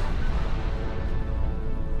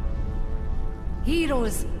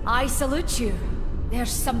 Heroes, I salute you. There's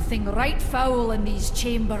something right foul in these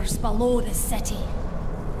chambers below the city.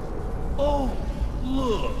 Oh,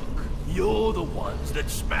 look. You're the ones that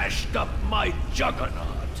smashed up my juggernaut.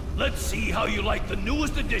 Let's see how you like the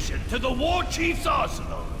newest addition to the Warchief's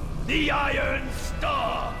arsenal, the Iron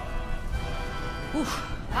Star. Oof,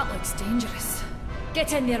 that looks dangerous.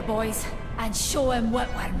 Get in there, boys, and show him what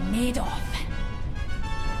we're made of.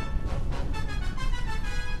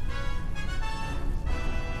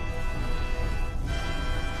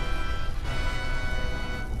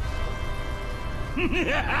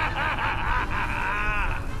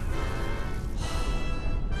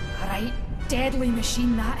 Right, deadly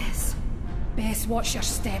machine that is. Best watch your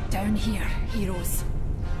step down here, heroes.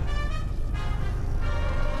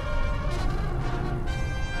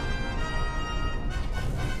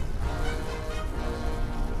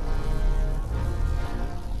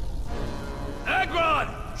 Agron,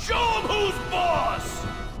 show him who's boss!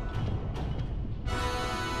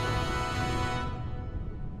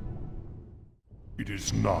 It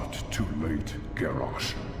is not too late,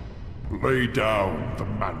 Garrosh. Lay down the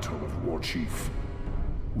mantle of Warchief.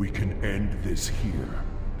 We can end this here,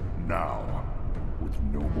 now, with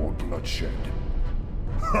no more bloodshed.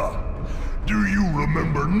 Ha! Do you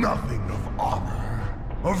remember nothing of honor,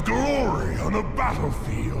 of glory on a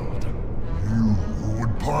battlefield? You who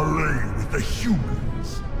would parley with the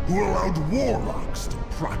humans, who allowed warlocks to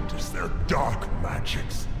practice their dark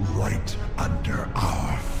magics right under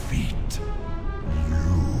our feet.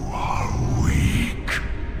 You are weak.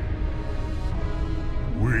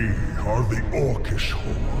 We are the Orcish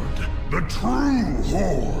Horde, the true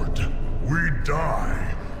Horde. We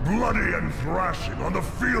die, bloody and thrashing on the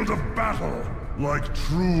field of battle, like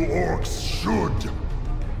true orcs should.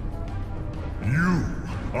 You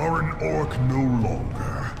are an orc no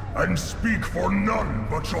longer, and speak for none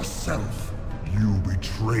but yourself. You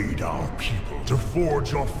betrayed our people to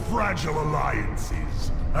forge your fragile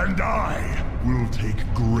alliances, and I will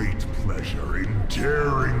take great pleasure in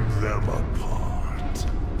tearing them apart.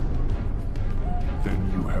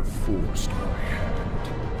 Then you have forced my hand.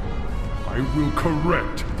 I will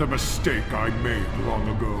correct the mistake I made long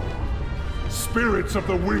ago. Spirits of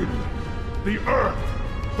the wind, the earth,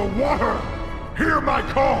 the water, hear my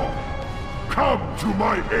call! Come to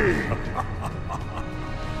my aid!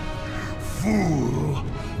 Fool!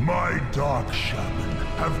 My dark shaman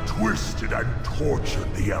have twisted and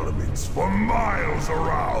tortured the elements for miles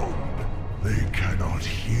around. They cannot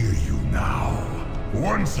hear you now.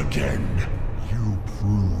 Once again, you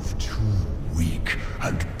prove too weak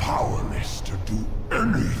and powerless to do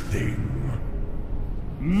anything.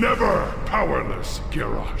 Never powerless,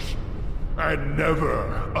 Garrosh. And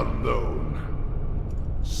never alone.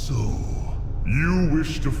 So, you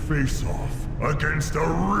wish to face off against a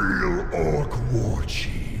real orc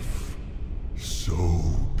warchief. So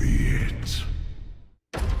be it.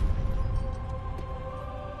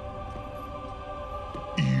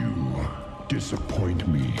 You disappoint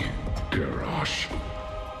me, Garrosh.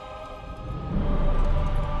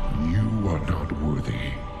 You are not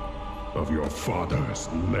worthy of your father's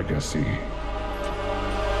legacy.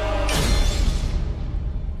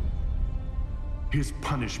 His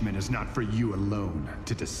punishment is not for you alone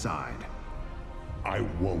to decide. I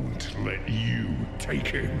won't let you take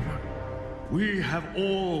him. We have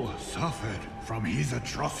all suffered from his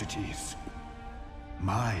atrocities.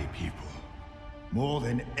 My people, more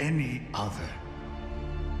than any other.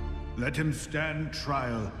 Let him stand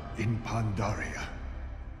trial in Pandaria.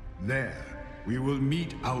 There, we will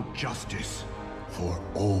mete out justice for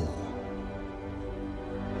all.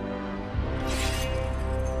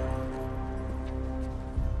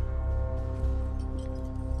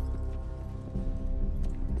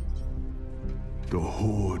 The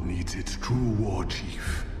Horde needs its true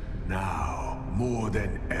warchief, now more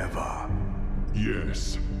than ever.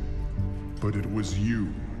 Yes, but it was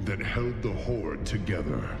you that held the Horde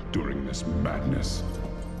together during this madness.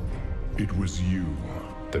 It was you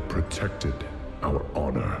that protected our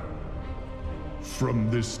honor.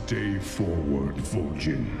 From this day forward,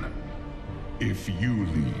 Vol'jin, if you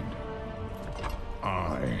lead,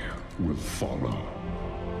 I will follow.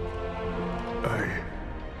 I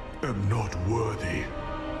am not worthy.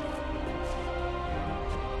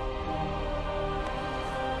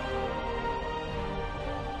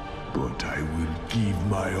 But I will give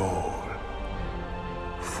my all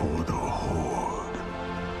for the Horde.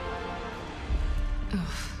 Ugh,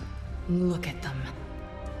 look at them.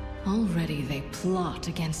 Already they plot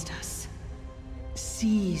against us.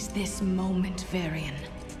 Seize this moment, Varian.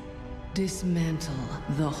 Dismantle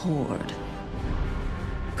the Horde.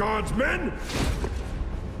 guardsmen?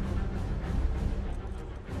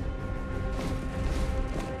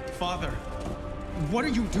 Father, what are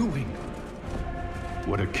you doing?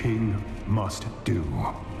 What a king must do.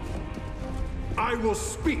 I will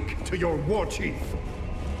speak to your Warchief.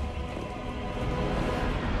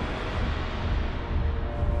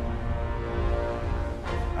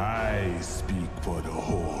 I speak for the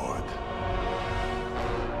Horde.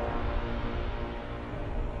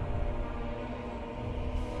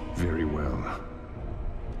 Very well.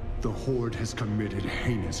 The Horde has committed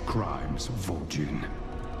heinous crimes, Vol'jin.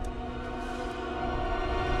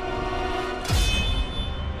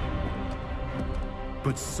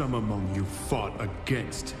 But some among you fought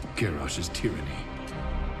against Garrosh's tyranny.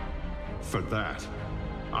 For that,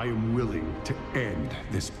 I am willing to end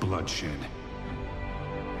this bloodshed.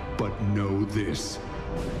 But know this.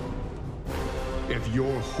 If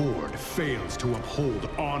your Horde fails to uphold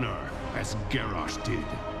honor as Garrosh did,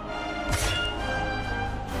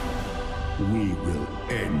 we will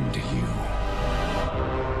end you.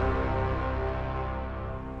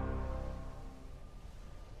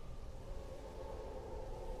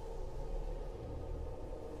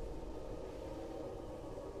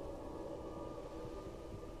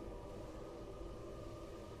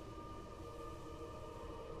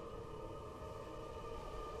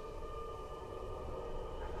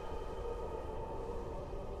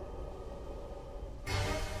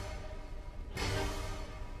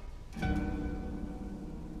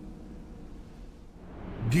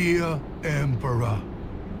 Dear Emperor,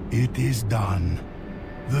 it is done.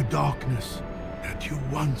 The darkness that you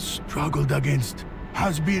once struggled against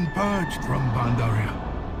has been purged from Pandaria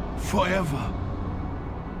forever.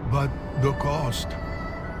 But the cost,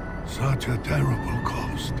 such a terrible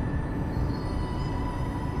cost.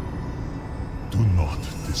 Do not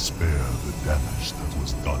despair the damage that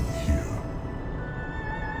was done here.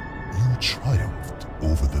 You triumphed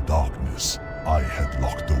over the darkness I had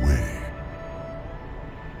locked away.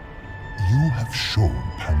 You have shown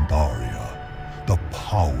Pandaria the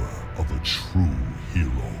power of a true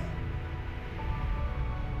hero.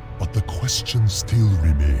 But the question still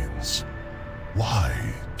remains, why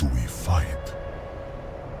do we fight?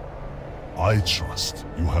 I trust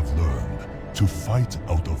you have learned to fight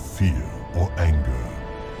out of fear or anger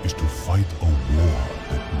is to fight a war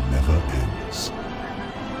that never ends.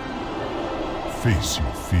 Face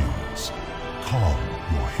your fears, calm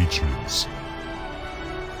your hatreds.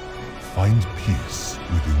 Find peace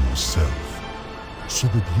within yourself, so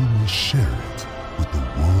that you may share it with the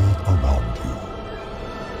world around you.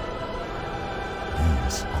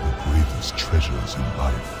 These are the greatest treasures in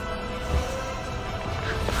life.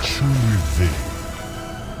 Truly they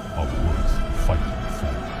are worth fighting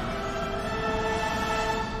for.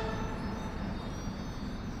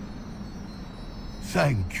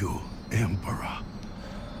 Thank you, Emperor.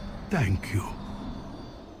 Thank you.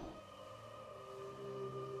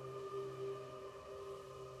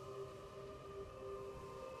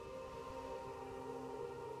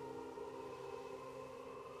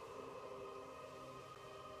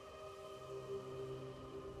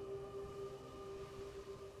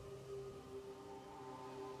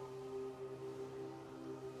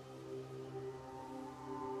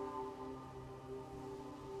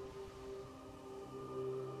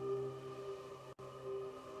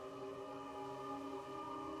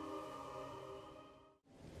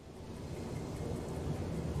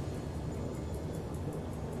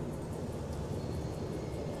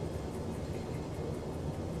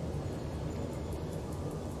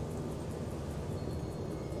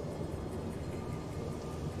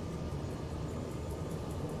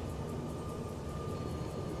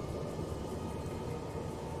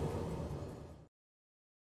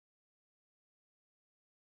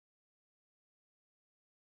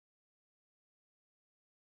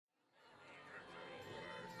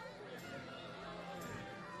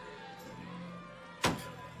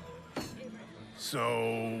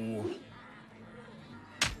 So...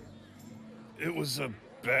 it was a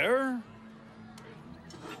bear?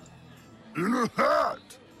 In a hat!